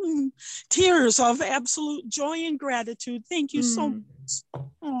 Tears of absolute joy and gratitude. Thank you so much.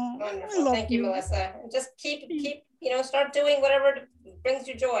 Oh, wonderful. Thank you, Melissa. Just keep, start doing whatever brings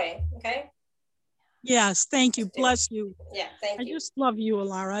you joy. Okay. Yes. Thank you. Bless you. Yeah. Thank you. I just love you,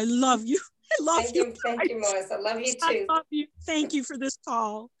 Alara. I love you. I love you. Thank you, Melissa. Love you too. I love you. Thank you for this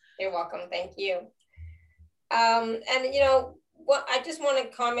call. You're welcome. Thank you. And well, I just want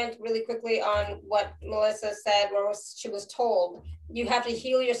to comment really quickly on what Melissa said, where she was told you have to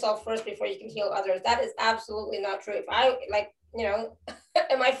heal yourself first before you can heal others. That is absolutely not true. If I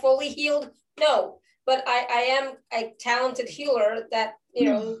am I fully healed? No, but I am a talented healer that,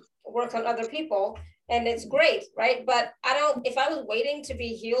 works on other people, and it's great, right? But if I was waiting to be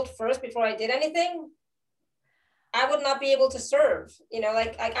healed first before I did anything, I would not be able to serve,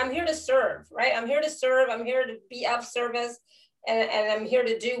 like I'm here to serve, right? I'm here to serve. I'm here to be of service, and I'm here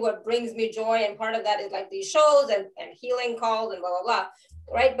to do what brings me joy. And part of that is like these shows and healing calls and blah, blah, blah,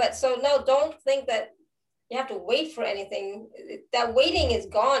 right? But so no, don't think that you have to wait for anything. That waiting is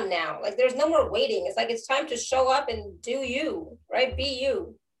gone now. Like there's no more waiting. It's like, it's time to show up and do you, right? Be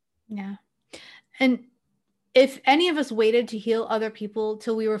you. Yeah. And if any of us waited to heal other people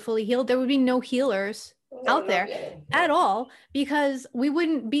till we were fully healed, there would be no healers out there at all, because we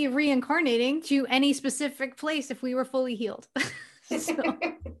wouldn't be reincarnating to any specific place if we were fully healed.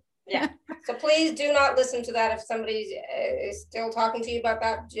 Yeah. So please do not listen to that. If somebody is still talking to you about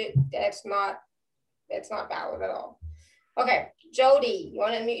that, it's not valid at all. Okay, Jody, you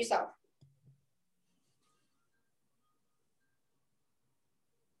want to unmute yourself?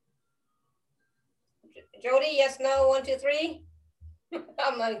 Jody, yes, no, 1, 2, 3.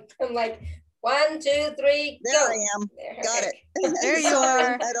 I'm like 1, 2, 3. There go. I am. There, Got okay. it. There you Sorry,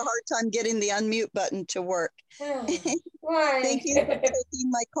 are. I had a hard time getting the unmute button to work. Why? Thank you for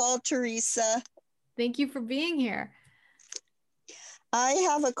taking my call, Theresa. Thank you for being here. I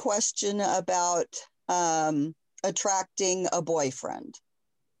have a question about attracting a boyfriend.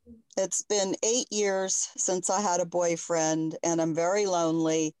 It's been 8 years since I had a boyfriend, and I'm very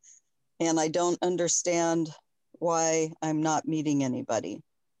lonely, and I don't understand why I'm not meeting anybody.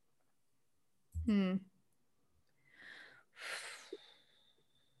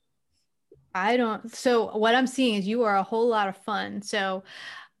 So what I'm seeing is you are a whole lot of fun. So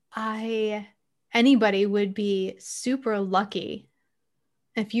anybody would be super lucky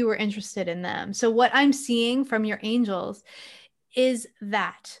if you were interested in them. So what I'm seeing from your angels is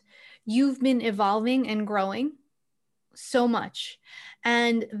that you've been evolving and growing so much,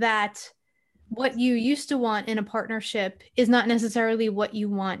 and that what you used to want in a partnership is not necessarily what you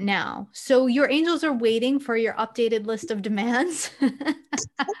want now. So your angels are waiting for your updated list of demands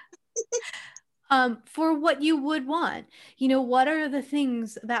for what you would want. What are the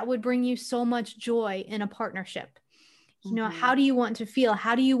things that would bring you so much joy in a partnership? How do you want to feel?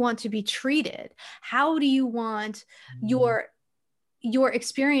 How do you want to be treated? How do you want your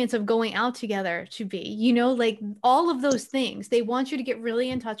experience of going out together to be, like all of those things. They want you to get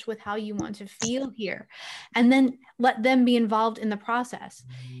really in touch with how you want to feel here, and then let them be involved in the process.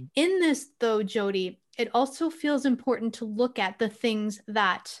 In this though, Jody, it also feels important to look at the things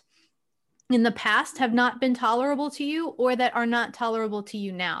that in the past have not been tolerable to you, or that are not tolerable to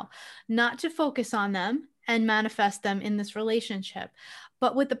you now, not to focus on them and manifest them in this relationship,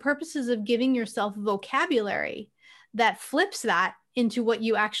 but with the purposes of giving yourself vocabulary that flips that into what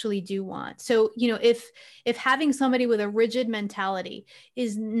you actually do want. So, if having somebody with a rigid mentality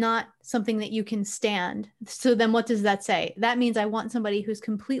is not something that you can stand, so then what does that say? That means I want somebody who's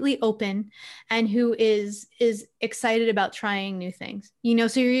completely open and who is excited about trying new things.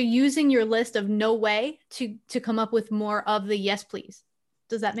 So you're using your list of no way to come up with more of the yes, please.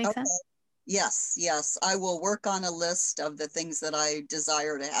 Does that make sense? Yes. I will work on a list of the things that I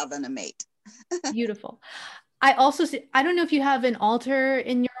desire to have in a mate. Beautiful. I also see, I don't know if you have an altar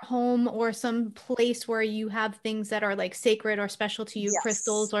in your home or some place where you have things that are like sacred or special to you, Yes.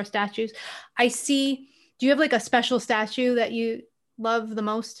 crystals or statues. Do you have like a special statue that you love the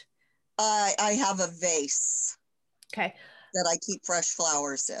most? I have a vase. Okay. That I keep fresh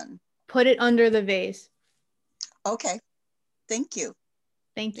flowers in. Put it under the vase. Okay. Thank you.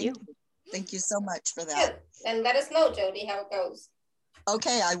 Thank you. Thank you so much for that. Good. And let us know, Jody, how it goes.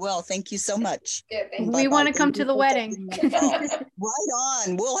 Okay, I will. Thank you so much. Good. Thank We you. want to come to the wedding. Right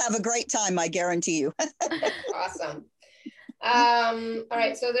on. We'll have a great time, I guarantee you. Awesome. All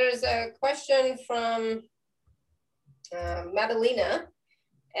right, so there's a question from Madalena.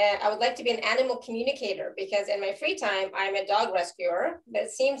 I would like to be an animal communicator because in my free time, I'm a dog rescuer, but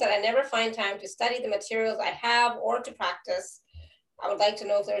it seems that I never find time to study the materials I have or to practice. I would like to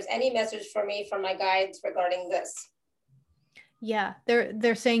know if there's any message for me from my guides regarding this. Yeah,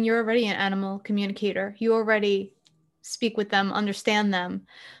 they're saying you're already an animal communicator. You already speak with them, understand them.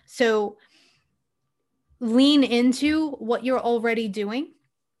 So lean into what you're already doing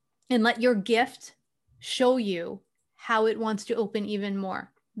and let your gift show you how it wants to open even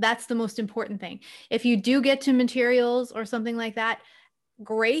more. That's the most important thing. If you do get to materials or something like that,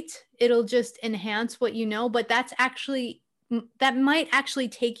 great. It'll just enhance what you know, but that's actually that might actually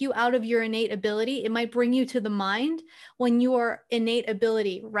take you out of your innate ability. It might bring you to the mind when your innate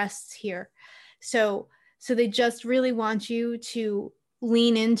ability rests here. So they just really want you to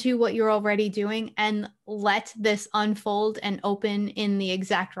lean into what you're already doing and let this unfold and open in the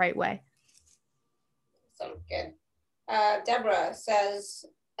exact right way. So good. Deborah says,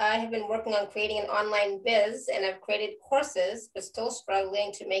 I have been working on creating an online biz and I've created courses, but still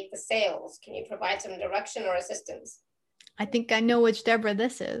struggling to make the sales. Can you provide some direction or assistance? I think I know which Deborah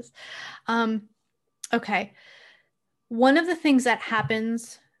this is. Okay. One of the things that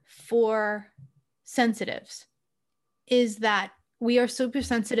happens for sensitives is that we are super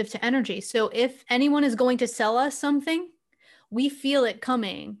sensitive to energy. So if anyone is going to sell us something, we feel it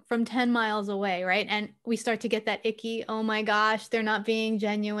coming from 10 miles away, right? And we start to get that icky, oh my gosh, they're not being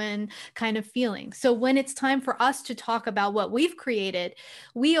genuine kind of feeling. So when it's time for us to talk about what we've created,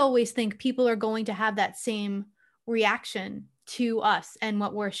 we always think people are going to have that same reaction to us and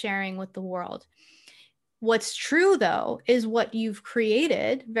what we're sharing with the world. What's true, though, is what you've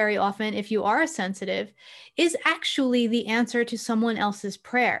created very often, if you are sensitive, is actually the answer to someone else's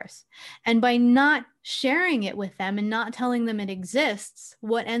prayers. And by not sharing it with them and not telling them it exists,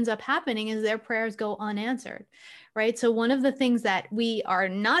 what ends up happening is their prayers go unanswered, right? So one of the things that we are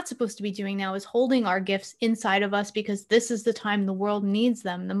not supposed to be doing now is holding our gifts inside of us, because this is the time the world needs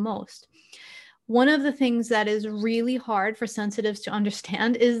them the most. One of the things that is really hard for sensitives to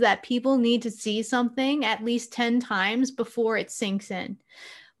understand is that people need to see something at least 10 times before it sinks in.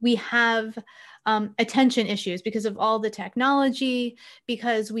 We have attention issues because of all the technology,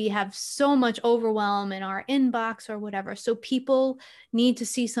 because we have so much overwhelm in our inbox or whatever. So people need to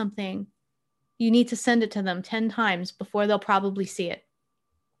see something. You need to send it to them 10 times before they'll probably see it.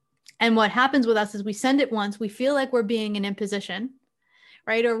 And what happens with us is we send it once, we feel like we're being an imposition,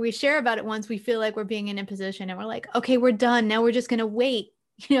 right? Or we share about it once, we feel like we're being an imposition and we're like, okay, we're done. Now we're just going to wait,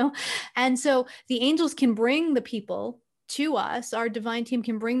 And so the angels can bring the people to us. Our divine team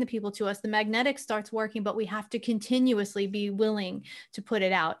can bring the people to us. The magnetic starts working, but we have to continuously be willing to put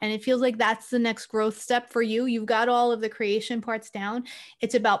it out. And it feels like that's the next growth step for you. You've got all of the creation parts down.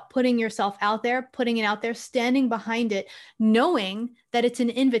 It's about putting yourself out there, putting it out there, standing behind it, knowing that it's an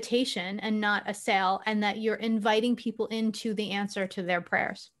invitation and not a sale, and that you're inviting people into the answer to their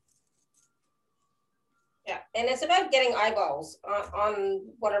prayers. Yeah, and it's about getting eyeballs on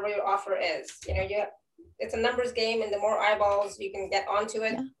whatever your offer is. It's a numbers game, and the more eyeballs you can get onto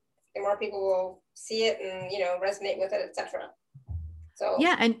it, the more people will see it and resonate with it, etc. So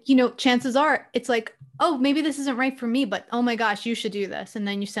yeah, and chances are it's like, oh, maybe this isn't right for me, but oh my gosh, you should do this, and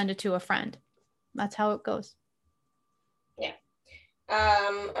then you send it to a friend. That's how it goes. Yeah.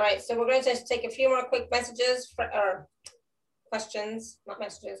 All right, so we're going to take a few more quick messages or questions, not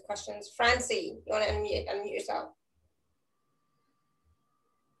messages, questions. Francie, you want to unmute yourself?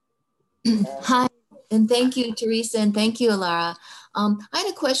 Hi, and thank you, Theresa, and thank you, Alara. I had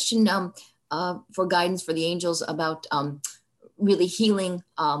a question for guidance for the angels about really healing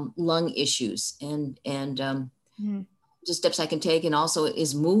lung issues and just steps I can take, and also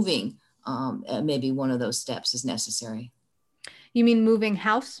is moving maybe one of those steps is necessary. You mean moving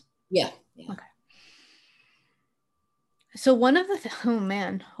house? Yeah. Okay. So one of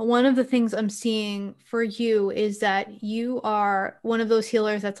the things I'm seeing for you is that you are one of those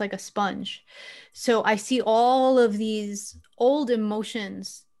healers that's like a sponge. So I see all of these old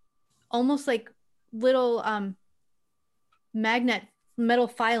emotions, almost like little metal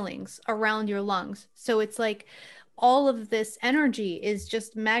filings around your lungs. So it's like all of this energy is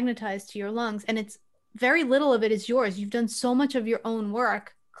just magnetized to your lungs, and it's very little of it is yours. You've done so much of your own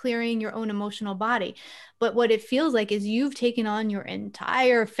work clearing your own emotional body. But what it feels like is you've taken on your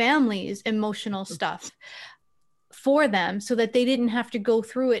entire family's emotional stuff for them so that they didn't have to go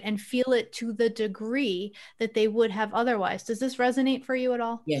through it and feel it to the degree that they would have otherwise. Does this resonate for you at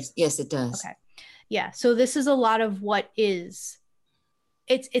all? Yes, it does. Okay. Yeah. So this is a lot of what is.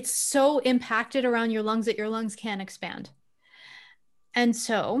 It's so impacted around your lungs that your lungs can't expand. And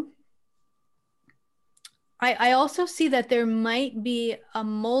so I also see that there might be a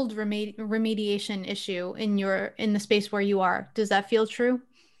mold remediation issue in the space where you are. Does that feel true?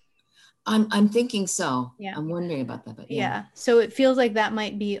 I'm thinking so. Yeah. I'm wondering about that, but yeah. So it feels like that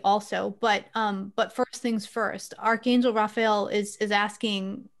might be also, but first things first, Archangel Raphael is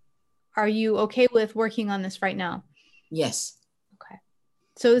asking, are you okay with working on this right now? Yes. Okay.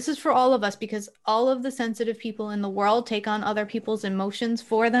 So this is for all of us, because all of the sensitive people in the world take on other people's emotions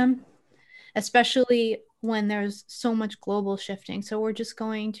for them, especially when there's so much global shifting. So we're just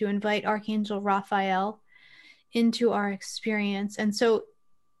going to invite Archangel Raphael into our experience. And so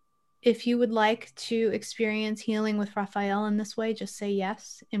if you would like to experience healing with Raphael in this way, just say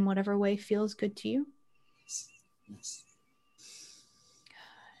yes in whatever way feels good to you. Yes.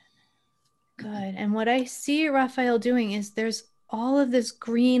 Good. And what I see Raphael doing is there's all of this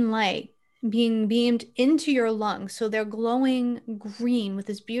green light being beamed into your lungs. So they're glowing green with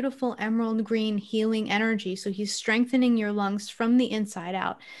this beautiful emerald green healing energy. So he's strengthening your lungs from the inside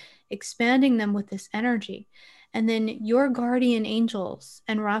out, expanding them with this energy. And then your guardian angels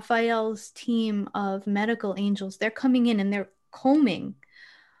and Raphael's team of medical angels, they're coming in and they're combing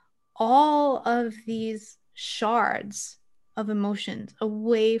all of these shards of emotions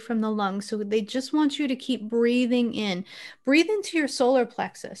away from the lungs. So they just want you to keep breathing in. Breathe into your solar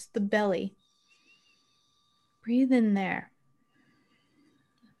plexus, the belly. Breathe in there.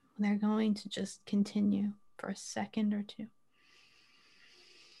 They're going to just continue for a second or two.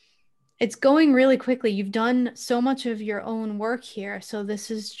 It's going really quickly. You've done so much of your own work here. So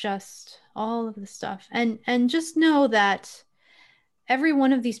this is just all of the stuff. And just know that every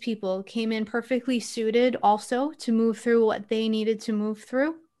one of these people came in perfectly suited also to move through what they needed to move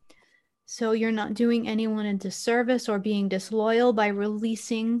through. So you're not doing anyone a disservice or being disloyal by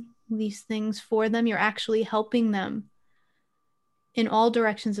releasing these things for them. You're actually helping them in all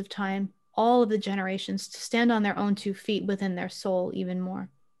directions of time, all of the generations, to stand on their own 2 feet within their soul even more.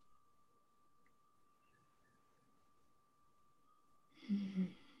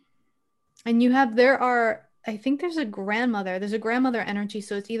 And you have, I think there's a grandmother energy.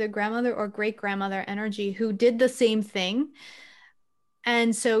 So it's either grandmother or great grandmother energy who did the same thing.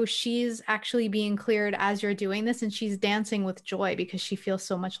 And so she's actually being cleared as you're doing this, and she's dancing with joy because she feels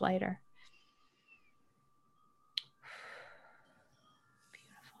so much lighter.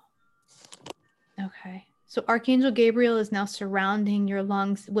 Beautiful. Okay. So Archangel Gabriel is now surrounding your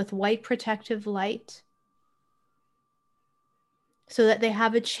lungs with white protective light, so that they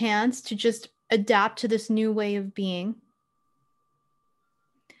have a chance to just adapt to this new way of being.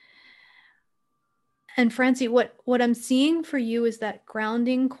 And Francie, what I'm seeing for you is that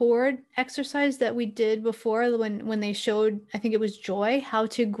grounding cord exercise that we did before when they showed, I think it was Joy, how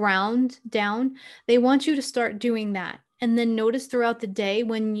to ground down. They want you to start doing that. And then notice throughout the day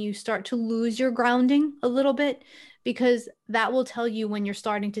when you start to lose your grounding a little bit, because that will tell you when you're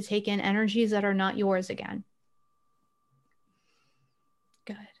starting to take in energies that are not yours again.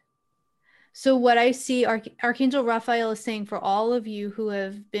 Good. So what I see Archangel Raphael is saying for all of you who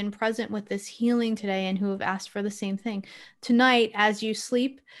have been present with this healing today and who have asked for the same thing, tonight as you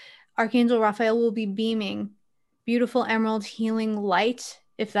sleep, Archangel Raphael will be beaming beautiful emerald healing light,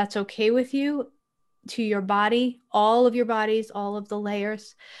 if that's okay with you, to your body, all of your bodies, all of the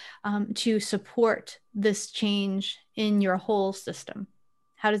layers, to support this change in your whole system.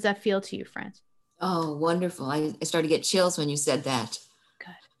 How does that feel to you, France? Oh, wonderful. I started to get chills when you said that.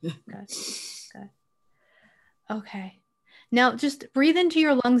 Good, good, good. Okay. Now just breathe into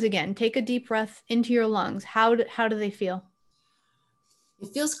your lungs again. Take a deep breath into your lungs. How do they feel?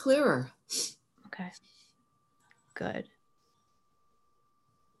 It feels clearer. Okay. Good.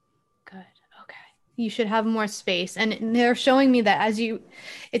 Good. Okay. You should have more space. And they're showing me that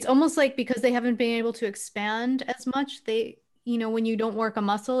it's almost like because they haven't been able to expand as much, when you don't work a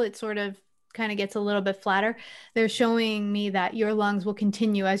muscle, it sort of kind of gets a little bit flatter. They're showing me that your lungs will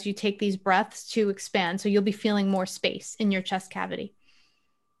continue as you take these breaths to expand. So you'll be feeling more space in your chest cavity.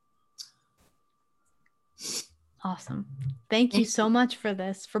 Awesome. Thank you so much for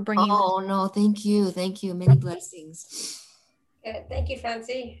this, for bringing Oh, no, thank you. Thank you. Many blessings. Good. Thank you,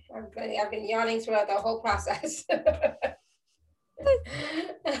 Francie. I've been yawning throughout the whole process.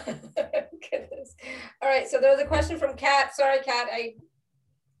 Goodness. All right, so there was a question from Kat. Sorry, Kat, I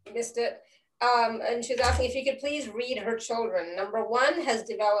missed it. And she's asking if you could please read her children. Number 1 has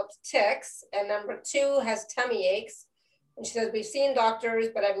developed tics, and number 2 has tummy aches. And she says, we've seen doctors,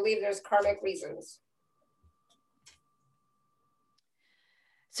 but I believe there's karmic reasons.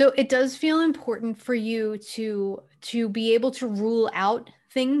 So it does feel important for you to be able to rule out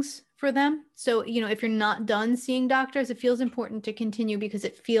things for them. So, if you're not done seeing doctors, it feels important to continue because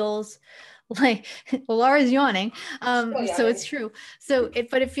it feels like Laura's yawning. So it's true.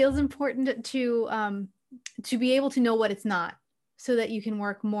 But it feels important to be able to know what it's not, so that you can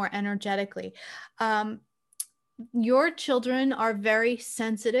work more energetically. Your children are very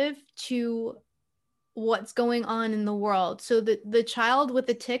sensitive to what's going on in the world. So the child with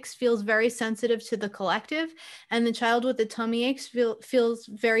the tics feels very sensitive to the collective, and the child with the tummy aches feels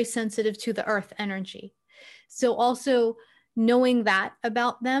very sensitive to the earth energy. So also knowing that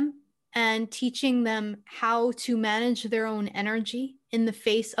about them and teaching them how to manage their own energy in the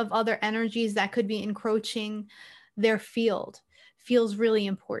face of other energies that could be encroaching their field feels really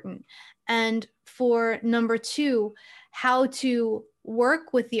important. And for number 2, how to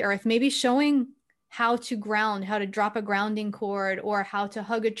work with the earth, maybe showing how to ground, how to drop a grounding cord, or how to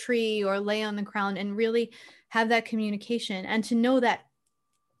hug a tree or lay on the ground and really have that communication. And to know that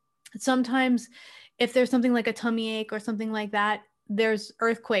sometimes if there's something like a tummy ache or something like that, there's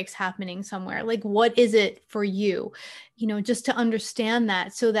earthquakes happening somewhere. Like, what is it for you? You know, just to understand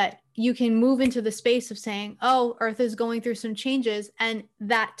that so that you can move into the space of saying, oh, earth is going through some changes, and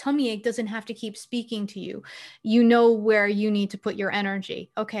that tummy ache doesn't have to keep speaking to you. You know where you need to put your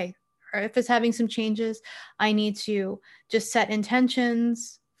energy. Okay, earth is having some changes. I need to just set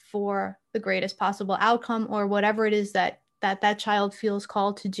intentions for the greatest possible outcome, or whatever it is that child feels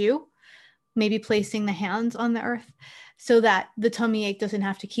called to do. Maybe placing the hands on the earth so that the tummy ache doesn't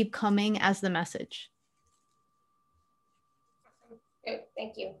have to keep coming as the message. Good,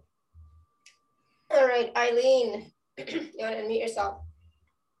 thank you. All right, Eileen, you want to unmute yourself?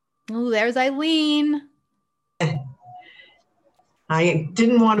 Oh, there's Eileen. I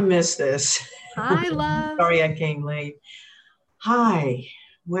didn't want to miss this. Hi, love. Sorry I came late. Hi.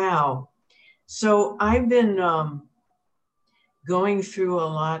 Wow. So I've been going through a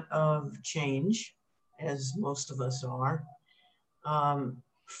lot of change, as most of us are,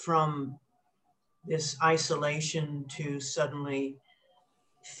 from this isolation to suddenly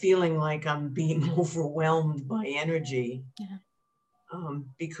feeling like I'm being overwhelmed by energy,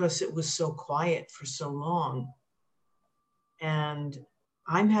 because it was so quiet for so long. And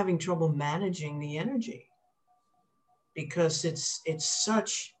I'm having trouble managing the energy because it's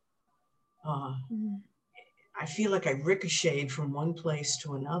such, I feel like I ricocheted from one place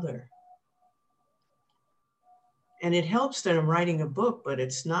to another. And it helps that I'm writing a book, but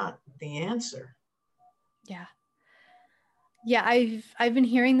it's not the answer. Yeah. Yeah, I've been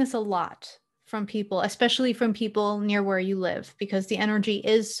hearing this a lot from people, especially from people near where you live, because the energy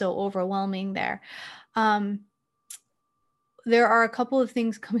is so overwhelming there. There are a couple of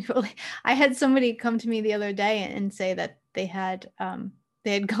things coming. I had somebody come to me the other day and say that they had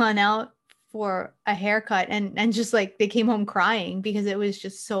gone out for a haircut and just like they came home crying because it was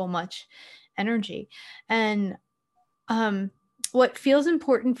just so much energy. And what feels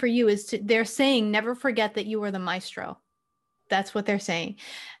important for you is they're saying, never forget that you are the maestro. That's what they're saying.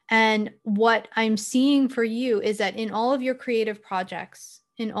 And what I'm seeing for you is that in all of your creative projects,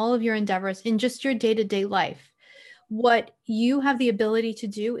 in all of your endeavors, in just your day-to-day life, what you have the ability to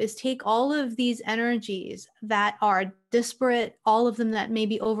do is take all of these energies that are disparate, all of them that may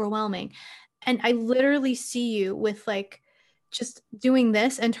be overwhelming. And I literally see you with like just doing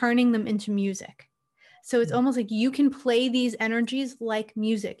this and turning them into music. So it's almost like you can play these energies like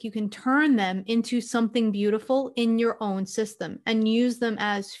music. You can turn them into something beautiful in your own system and use them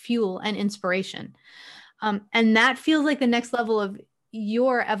as fuel and inspiration. And that feels like the next level of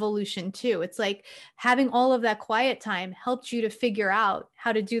your evolution too. It's like having all of that quiet time helped you to figure out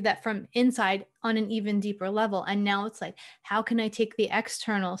how to do that from inside on an even deeper level. And now it's like, how can I take the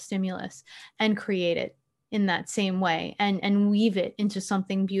external stimulus and create it in that same way and weave it into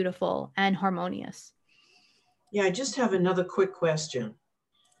something beautiful and harmonious? Yeah, I just have another quick question.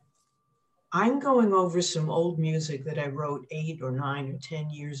 I'm going over some old music that I wrote 8 or 9 or 10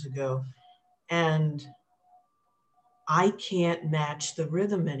 years ago, and I can't match the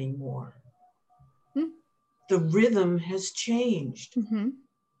rhythm anymore. The rhythm has changed.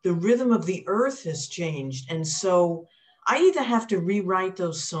 The rhythm of the earth has changed. And so I either have to rewrite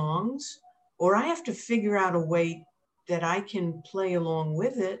those songs or I have to figure out a way that I can play along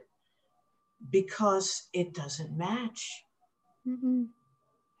with it because it doesn't match.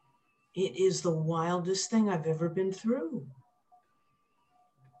 It is the wildest thing I've ever been through.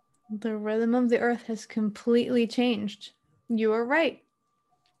 The rhythm of the earth has completely changed. You are right.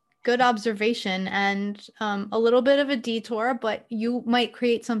 Good observation, and a little bit of a detour, but you might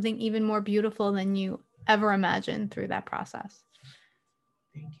create something even more beautiful than you ever imagined through that process.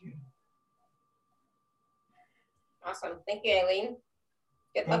 Thank you. Awesome. Thank you, Eileen.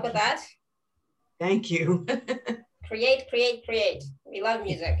 Good luck with that. Thank you. Create, create, create. We love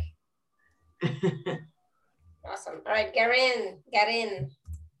music. Awesome. All right, Garin.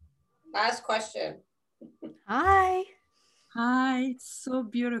 Last question. Hi. Hi, it's so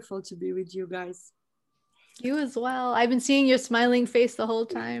beautiful to be with you guys. You as well. I've been seeing your smiling face the whole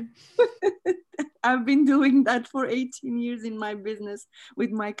time. I've been doing that for 18 years in my business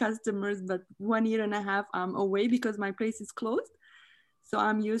with my customers, but 1.5 years I'm away because my place is closed. So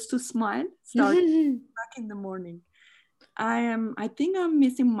I'm used to smile, start back in the morning. I think I'm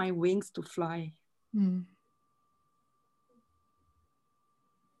missing my wings to fly. Okay.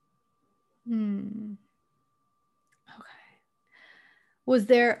 Was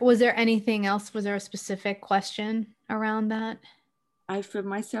there anything else? Was there a specific question around that? I feel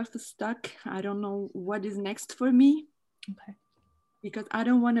myself stuck. I don't know what is next for me. Okay. Because I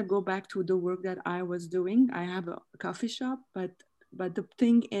don't want to go back to the work that I was doing. I have a coffee shop, but the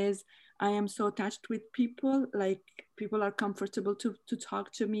thing is, I am so attached with people. Like, people are comfortable to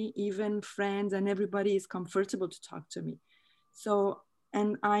talk to me, even friends and everybody is comfortable to talk to me. So,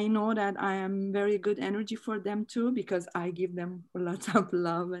 and I know that I am very good energy for them too, because I give them a lot of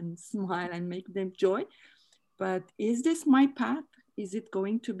love and smile and make them joy. But is this my path? Is it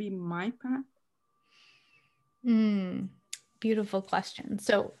going to be my path? Beautiful question.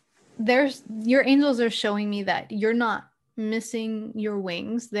 So your angels are showing me that you're not missing your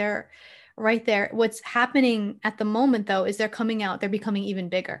wings. They're right there. What's happening at the moment, though, is they're coming out. They're becoming even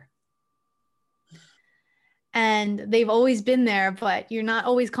bigger. And they've always been there, but you're not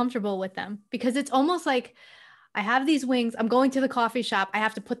always comfortable with them, because it's almost like, I have these wings. I'm going to the coffee shop. I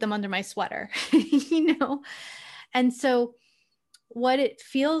have to put them under my sweater, you know? And so what it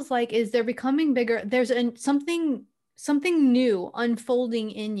feels like is they're becoming bigger. There's something new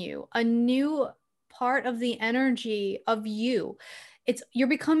unfolding in you, a new part of the energy of you. You're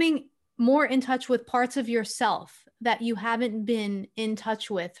becoming more in touch with parts of yourself that you haven't been in touch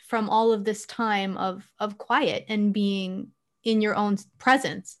with from all of this time of quiet and being in your own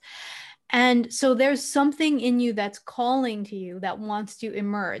presence. And so there's something in you that's calling to you, that wants to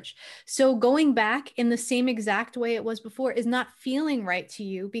emerge. So going back in the same exact way it was before is not feeling right to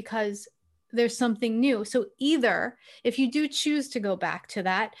you, because there's something new. So either, if you do choose to go back to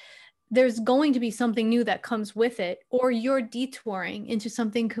that, there's going to be something new that comes with it, or you're detouring into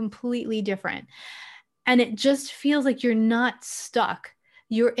something completely different. And it just feels like you're not stuck.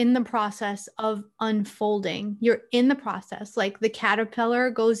 You're in the process of unfolding. You're in the process, like the caterpillar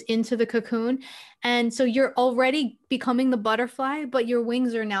goes into the cocoon. And so you're already becoming the butterfly, but your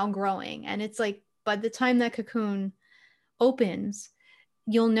wings are now growing. And it's like, by the time that cocoon opens,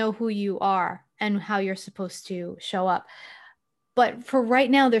 you'll know who you are and how you're supposed to show up. But for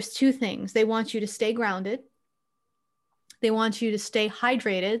right now, there's two things. They want you to stay grounded. They want you to stay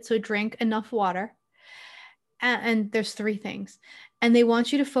hydrated. So drink enough water. And there's three things. And they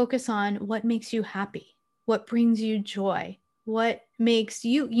want you to focus on what makes you happy, what brings you joy, what makes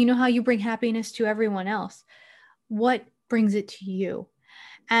you, you know how you bring happiness to everyone else, what brings it to you.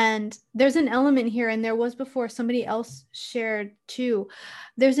 And there's an element here, and there was before, somebody else shared too.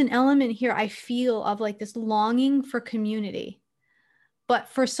 There's an element here I feel of like this longing for community. But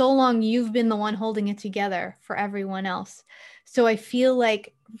for so long, you've been the one holding it together for everyone else. So I feel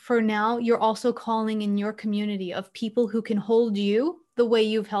like for now, you're also calling in your community of people who can hold you the way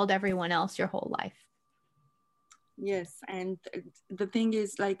you've held everyone else your whole life. Yes, and the thing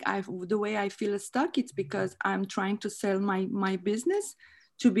is, like, the way I feel stuck, it's because I'm trying to sell my business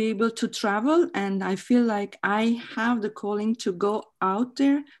to be able to travel, and I feel like I have the calling to go out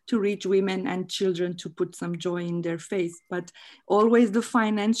there to reach women and children, to put some joy in their face. But always the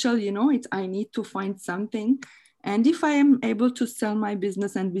financial, you know, I need to find something. And if I am able to sell my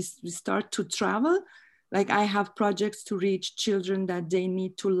business and we start to travel, like, I have projects to reach children that they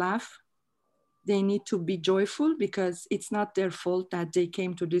need to laugh. They need to be joyful, because it's not their fault that they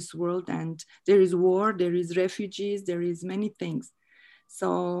came to this world, and there is war, there is refugees, there is many things.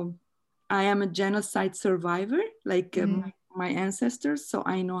 So I am a genocide survivor, like my ancestors. So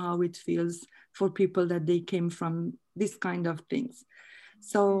I know how it feels for people that they came from this kind of things.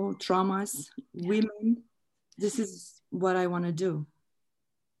 So traumas, women, this is what I want to do.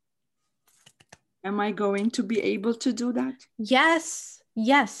 Am I going to be able to do that? Yes,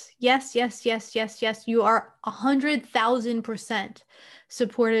 yes, yes, yes, yes, yes, yes. You are 100,000%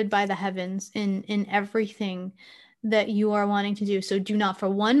 supported by the heavens in everything that you are wanting to do. So do not for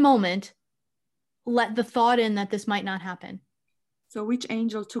one moment let the thought in that this might not happen. So which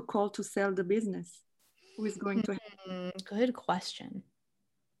angel to call to sell the business? Who is going to help? Good question.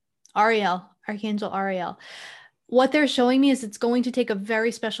 Ariel, Archangel Ariel. What they're showing me is it's going to take a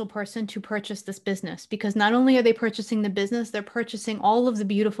very special person to purchase this business, because not only are they purchasing the business, they're purchasing all of the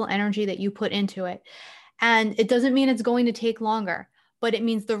beautiful energy that you put into it. And it doesn't mean it's going to take longer, but it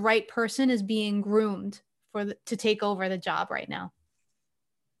means the right person is being groomed to take over the job right now.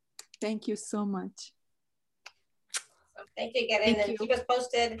 Thank you so much. Thank you again, and keep us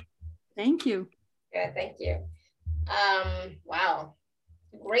posted. Thank you. Yeah, thank you. Wow.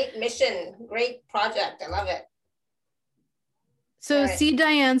 Great mission, great project. I love it. So see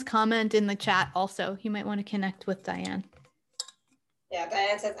Diane's comment in the chat also. You might want to connect with Diane. Yeah,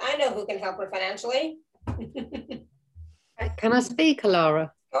 Diane says, I know who can help her financially. Can I speak,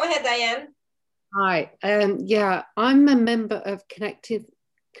 Alara? Go ahead, Diane. Hi. Yeah, I'm a member of Connecting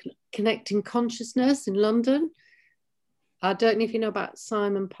Consciousness in London. I don't know if you know about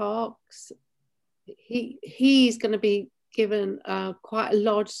Simon Parks. He's going to be given quite a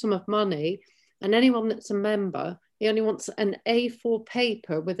large sum of money, and anyone that's a member, he only wants an A4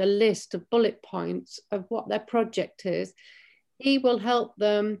 paper with a list of bullet points of what their project is. He will help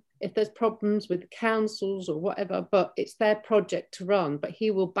them if there's problems with councils or whatever, but it's their project to run, but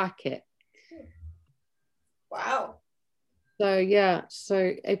he will back it. Wow. So yeah,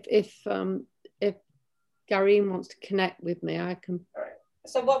 so if Gareen wants to connect with me, I can. All right.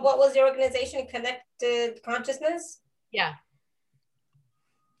 So what was your organization? Connected Consciousness? Yeah.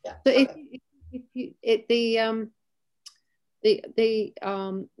 Yeah. So Okay. if you the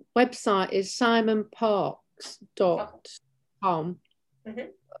website is simonparks.com. Mm-hmm.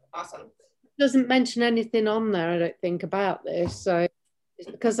 Awesome. It doesn't mention anything on there, I don't think, about this. So it's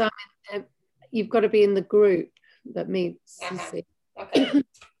because you've got to be in the group that meets. Okay.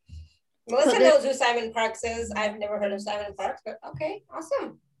 Melissa knows who Simon Parks is. I've never heard of Simon Parks, but okay,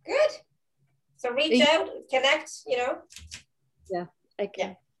 awesome, good. So reach out, connect, you know. Yeah. Okay.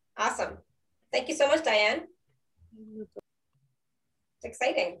 Yeah. Awesome. Thank you so much, Diane. It's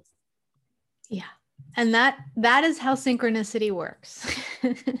exciting. Yeah. And that is how synchronicity works.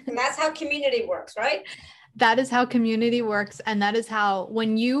 And that's how community works, right? That is how community works. And that is how,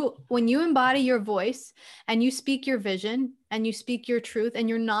 when you embody your voice and you speak your vision and you speak your truth and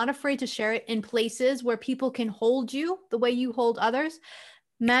you're not afraid to share it in places where people can hold you the way you hold others,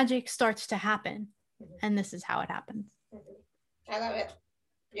 magic starts to happen. Mm-hmm. And this is how it happens. Mm-hmm. I love it.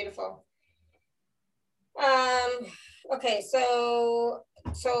 Beautiful. Okay, so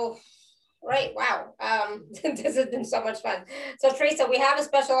right, wow. This has been so much fun. So Theresa, we have a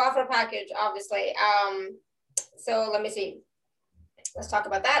special offer package, obviously. So let me see. Let's talk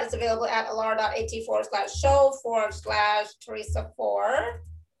about that. It's available at alara.at/show/Theresa4.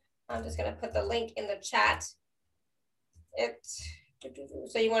 I'm just gonna put the link in the chat.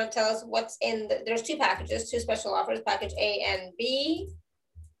 So you want to tell us what's in there's two packages, two special offers, package A and B.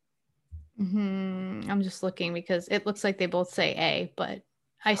 I'm just looking because it looks like they both say A, but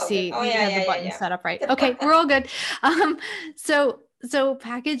I see you have the button set up right. Okay, we're all good. So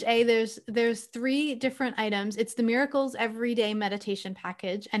package A, there's 3 different items. It's the Miracles Everyday Meditation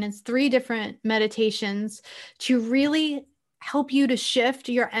package, and it's 3 different meditations to really help you to shift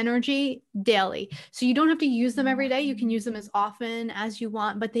your energy daily. So you don't have to use them every day. You can use them as often as you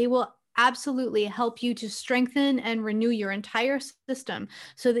want, but they will absolutely help you to strengthen and renew your entire system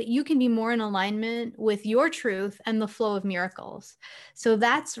so that you can be more in alignment with your truth and the flow of miracles. So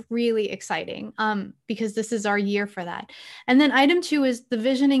that's really exciting because this is our year for that. And then item 2 is the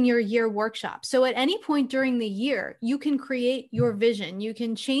Visioning Your Year workshop. So at any point during the year, you can create your vision. You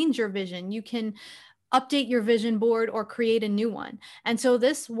can change your vision. You can update your vision board or create a new one. And so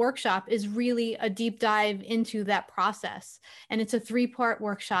this workshop is really a deep dive into that process. And it's a 3-part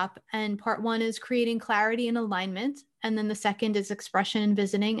workshop. And part 1 is creating clarity and alignment. And then the second is expression and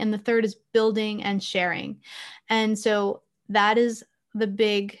visiting. And the third is building and sharing. And so that is the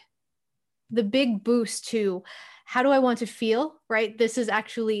big boost to how do I want to feel, right? This is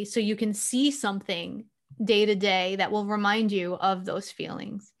actually so you can see something day to day that will remind you of those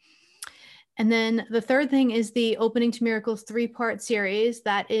feelings. And then the third thing is the Opening to Miracles 3-part series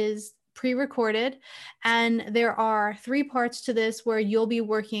that is pre-recorded. And there are 3 parts to this where you'll be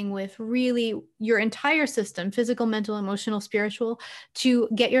working with really your entire system, physical, mental, emotional, spiritual, to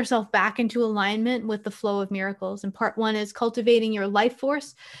get yourself back into alignment with the flow of miracles. And part 1 is cultivating your life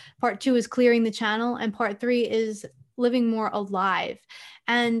force. Part 2 is clearing the channel. And part 3 is living more alive.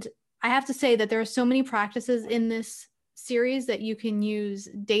 And I have to say that there are so many practices in this series that you can use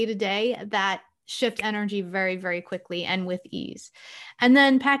day to day that shift energy very, very quickly and with ease. And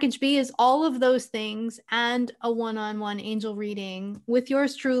then package B is all of those things and a one-on-one angel reading with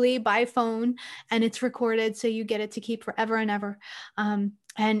yours truly by phone, and it's recorded so you get it to keep forever and ever. And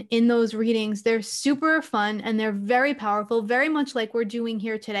in those readings, they're super fun and they're very powerful, very much like we're doing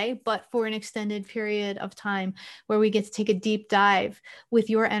here today, but for an extended period of time where we get to take a deep dive with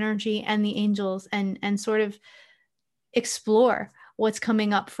your energy and the angels and sort of explore what's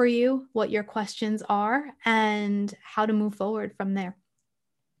coming up for you, what your questions are, and how to move forward from there.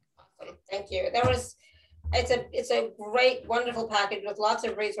 Awesome. Thank you. It's a great, wonderful package with lots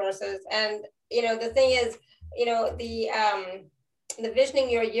of resources. And the thing is, the Visioning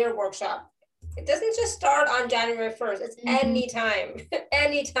Your Year workshop, it doesn't just start on January 1st. It's anytime.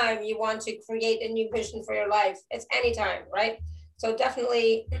 Anytime you want to create a new vision for your life, it's anytime, right? So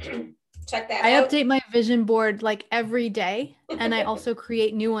definitely check that out. I update my vision board like every day, and I also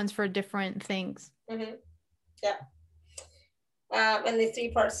create new ones for different things. Mm-hmm. Yeah. And the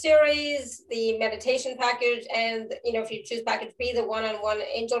 3-part series, the meditation package, and if you choose package B, the one-on-one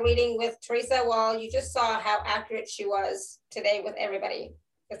angel reading with Theresa, well, you just saw how accurate she was today with everybody.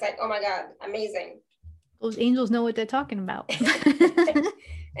 It's like, oh my God, amazing. Those angels know what they're talking about.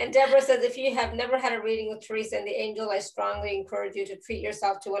 And Deborah says, if you have never had a reading with Theresa and the angel, I strongly encourage you to treat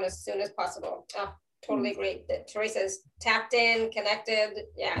yourself to one as soon as possible. Oh, totally agree. That Theresa's tapped in, connected.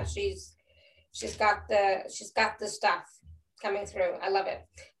 Yeah, she's got the stuff coming through. I love it.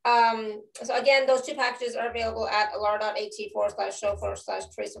 So again, those 2 packages are available at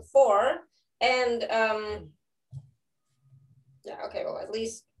alara.at/show/Theresa4. And yeah, okay, well, at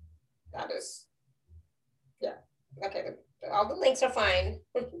least that is, yeah, okay. All the links are fine.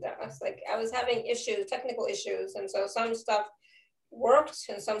 I was having technical issues. And so some stuff worked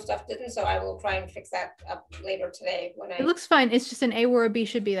and some stuff didn't. So I will try and fix that up later today. It looks fine. It's just an A where a B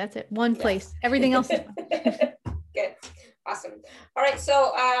should be. That's it. One place. Everything else is fine. Good. Awesome. All right.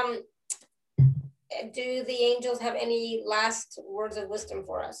 So do the angels have any last words of wisdom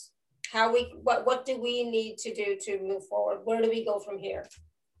for us? What do we need to do to move forward? Where do we go from here?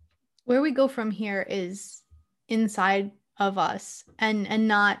 Where we go from here is inside of us and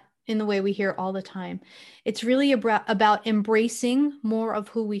not in the way we hear all the time. It's really about embracing more of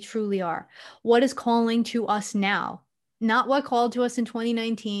who we truly are. What is calling to us now? Not what called to us in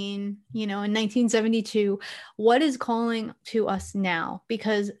 2019, in 1972. What is calling to us now?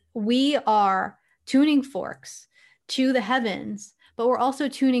 Because we are tuning forks to the heavens, but we're also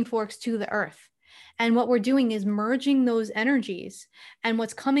tuning forks to the earth. And what we're doing is merging those energies. And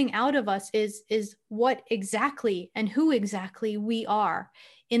what's coming out of us is what exactly and who exactly we are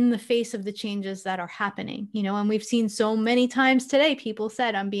in the face of the changes that are happening, and we've seen so many times today, people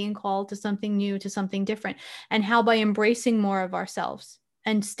said, I'm being called to something new, to something different. And how by embracing more of ourselves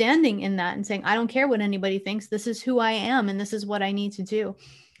and standing in that and saying, I don't care what anybody thinks, this is who I am and this is what I need to do.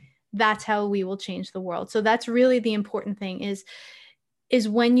 That's how we will change the world. So that's really the important thing is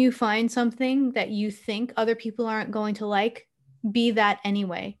when you find something that you think other people aren't going to like, be that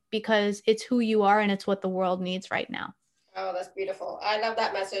anyway, because it's who you are and it's what the world needs right now. Oh, that's beautiful. I love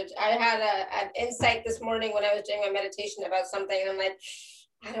that message. I had an insight this morning when I was doing my meditation about something, and I'm like,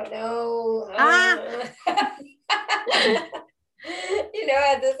 I don't know. I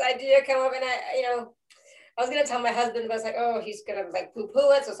had this idea come up, and I was going to tell my husband, but I was like, oh, he's going to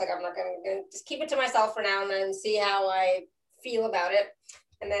poo-poo it. So it's like, I'm not going to just keep it to myself for now and then see how I feel about it.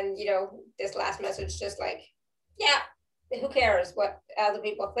 And then, this last message, just like, yeah, who cares what other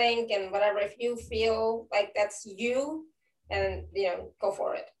people think and whatever. If you feel like that's you, and go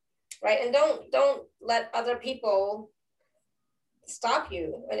for it, right? And don't let other people stop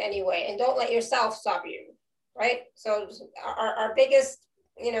you in any way, and don't let yourself stop you, right? So our biggest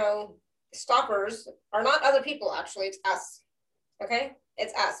stoppers are not other people. Actually, it's us. Okay,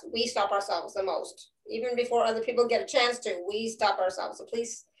 it's us. We stop ourselves the most, even before other people get a chance to. We stop ourselves. So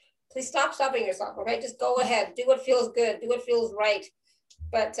please stop stopping yourself. Okay, just go ahead, do what feels good, do what feels right,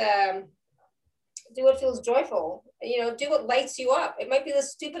 but do what feels joyful. Do what lights you up. It might be the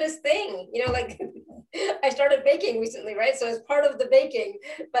stupidest thing, like I started baking recently, right? So it's part of the baking,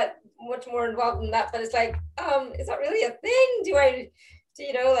 but much more involved in that. But it's like, is that really a thing?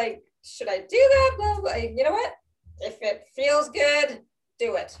 Should I do that? Blah, blah. You know what? If it feels good,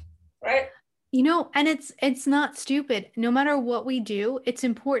 do it, right? And it's not stupid. No matter what we do, it's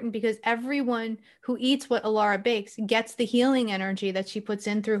important because everyone who eats what Alara bakes gets the healing energy that she puts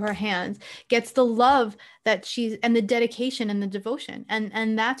in through her hands, gets the love that and the dedication and the devotion.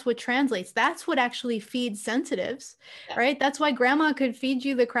 And that's what translates. That's what actually feeds sensitives, right? That's why grandma could feed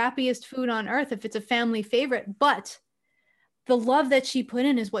you the crappiest food on earth if it's a family favorite, but the love that she put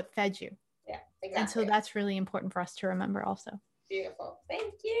in is what fed you. Yeah, exactly. And so that's really important for us to remember also. Beautiful.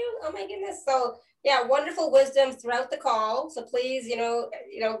 Thank you. Oh my goodness. So yeah, wonderful wisdom throughout the call. So please, go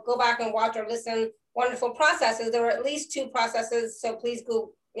back and watch or listen. Wonderful processes. There were at least 2 processes. So please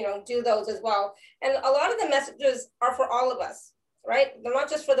go, do those as well. And a lot of the messages are for all of us, right? They're not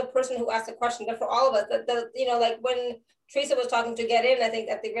just for the person who asked the question, they're for all of us. Like when Theresa was talking to get in, I think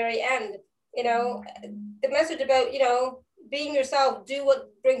at the very end, the message about, being yourself, do what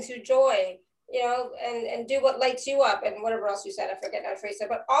brings you joy, and do what lights you up, and whatever else you said, I forget now, Theresa,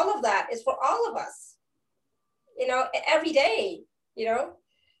 but all of that is for all of us, every day,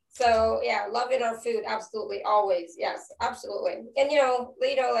 so yeah, loving our food, absolutely, always, yes, absolutely. And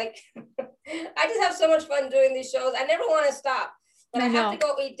like I just have so much fun doing these shows. I never want to stop, but I have to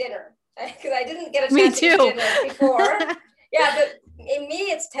go eat dinner because I didn't get a chance to eat dinner before. Yeah, but in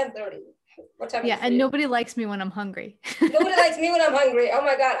me it's 10:30. What type Yeah, of and food? nobody likes me when I'm hungry. Nobody likes me when I'm hungry. Oh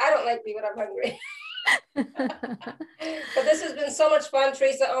my God, I don't like me when I'm hungry. But this has been so much fun,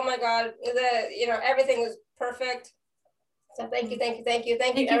 Theresa. Oh my God, everything was perfect. So thank you, thank you, thank you,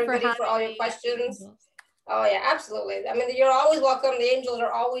 thank you, everybody, for all your questions. Oh yeah, absolutely. I mean, you're always welcome. The angels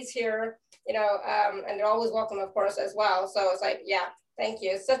are always here, and they're always welcome, of course, as well. So it's like, yeah, thank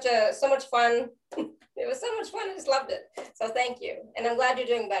you. It's so much fun. It was so much fun. I just loved it. So thank you. And I'm glad you're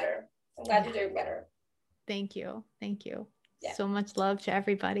doing better. I'm glad you're doing better. Thank you. Thank you. Yeah. So much love to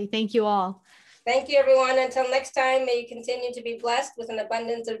everybody. Thank you all. Thank you, everyone. Until next time, may you continue to be blessed with an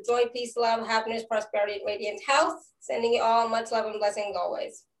abundance of joy, peace, love, happiness, prosperity, and radiant health. Sending you all much love and blessings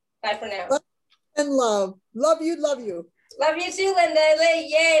always. Bye for now. And love. Love you, love you. Love you too, Linda.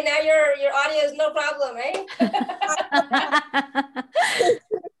 Yay, now your audio is no problem, eh?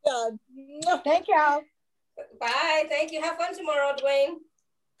 Thank y'all. Bye. Thank you. Have fun tomorrow, Dwayne.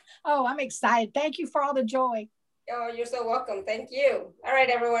 Oh, I'm excited. Thank you for all the joy. Oh, you're so welcome. Thank you. All right,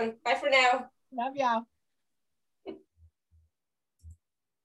 everyone. Bye for now. Love y'all.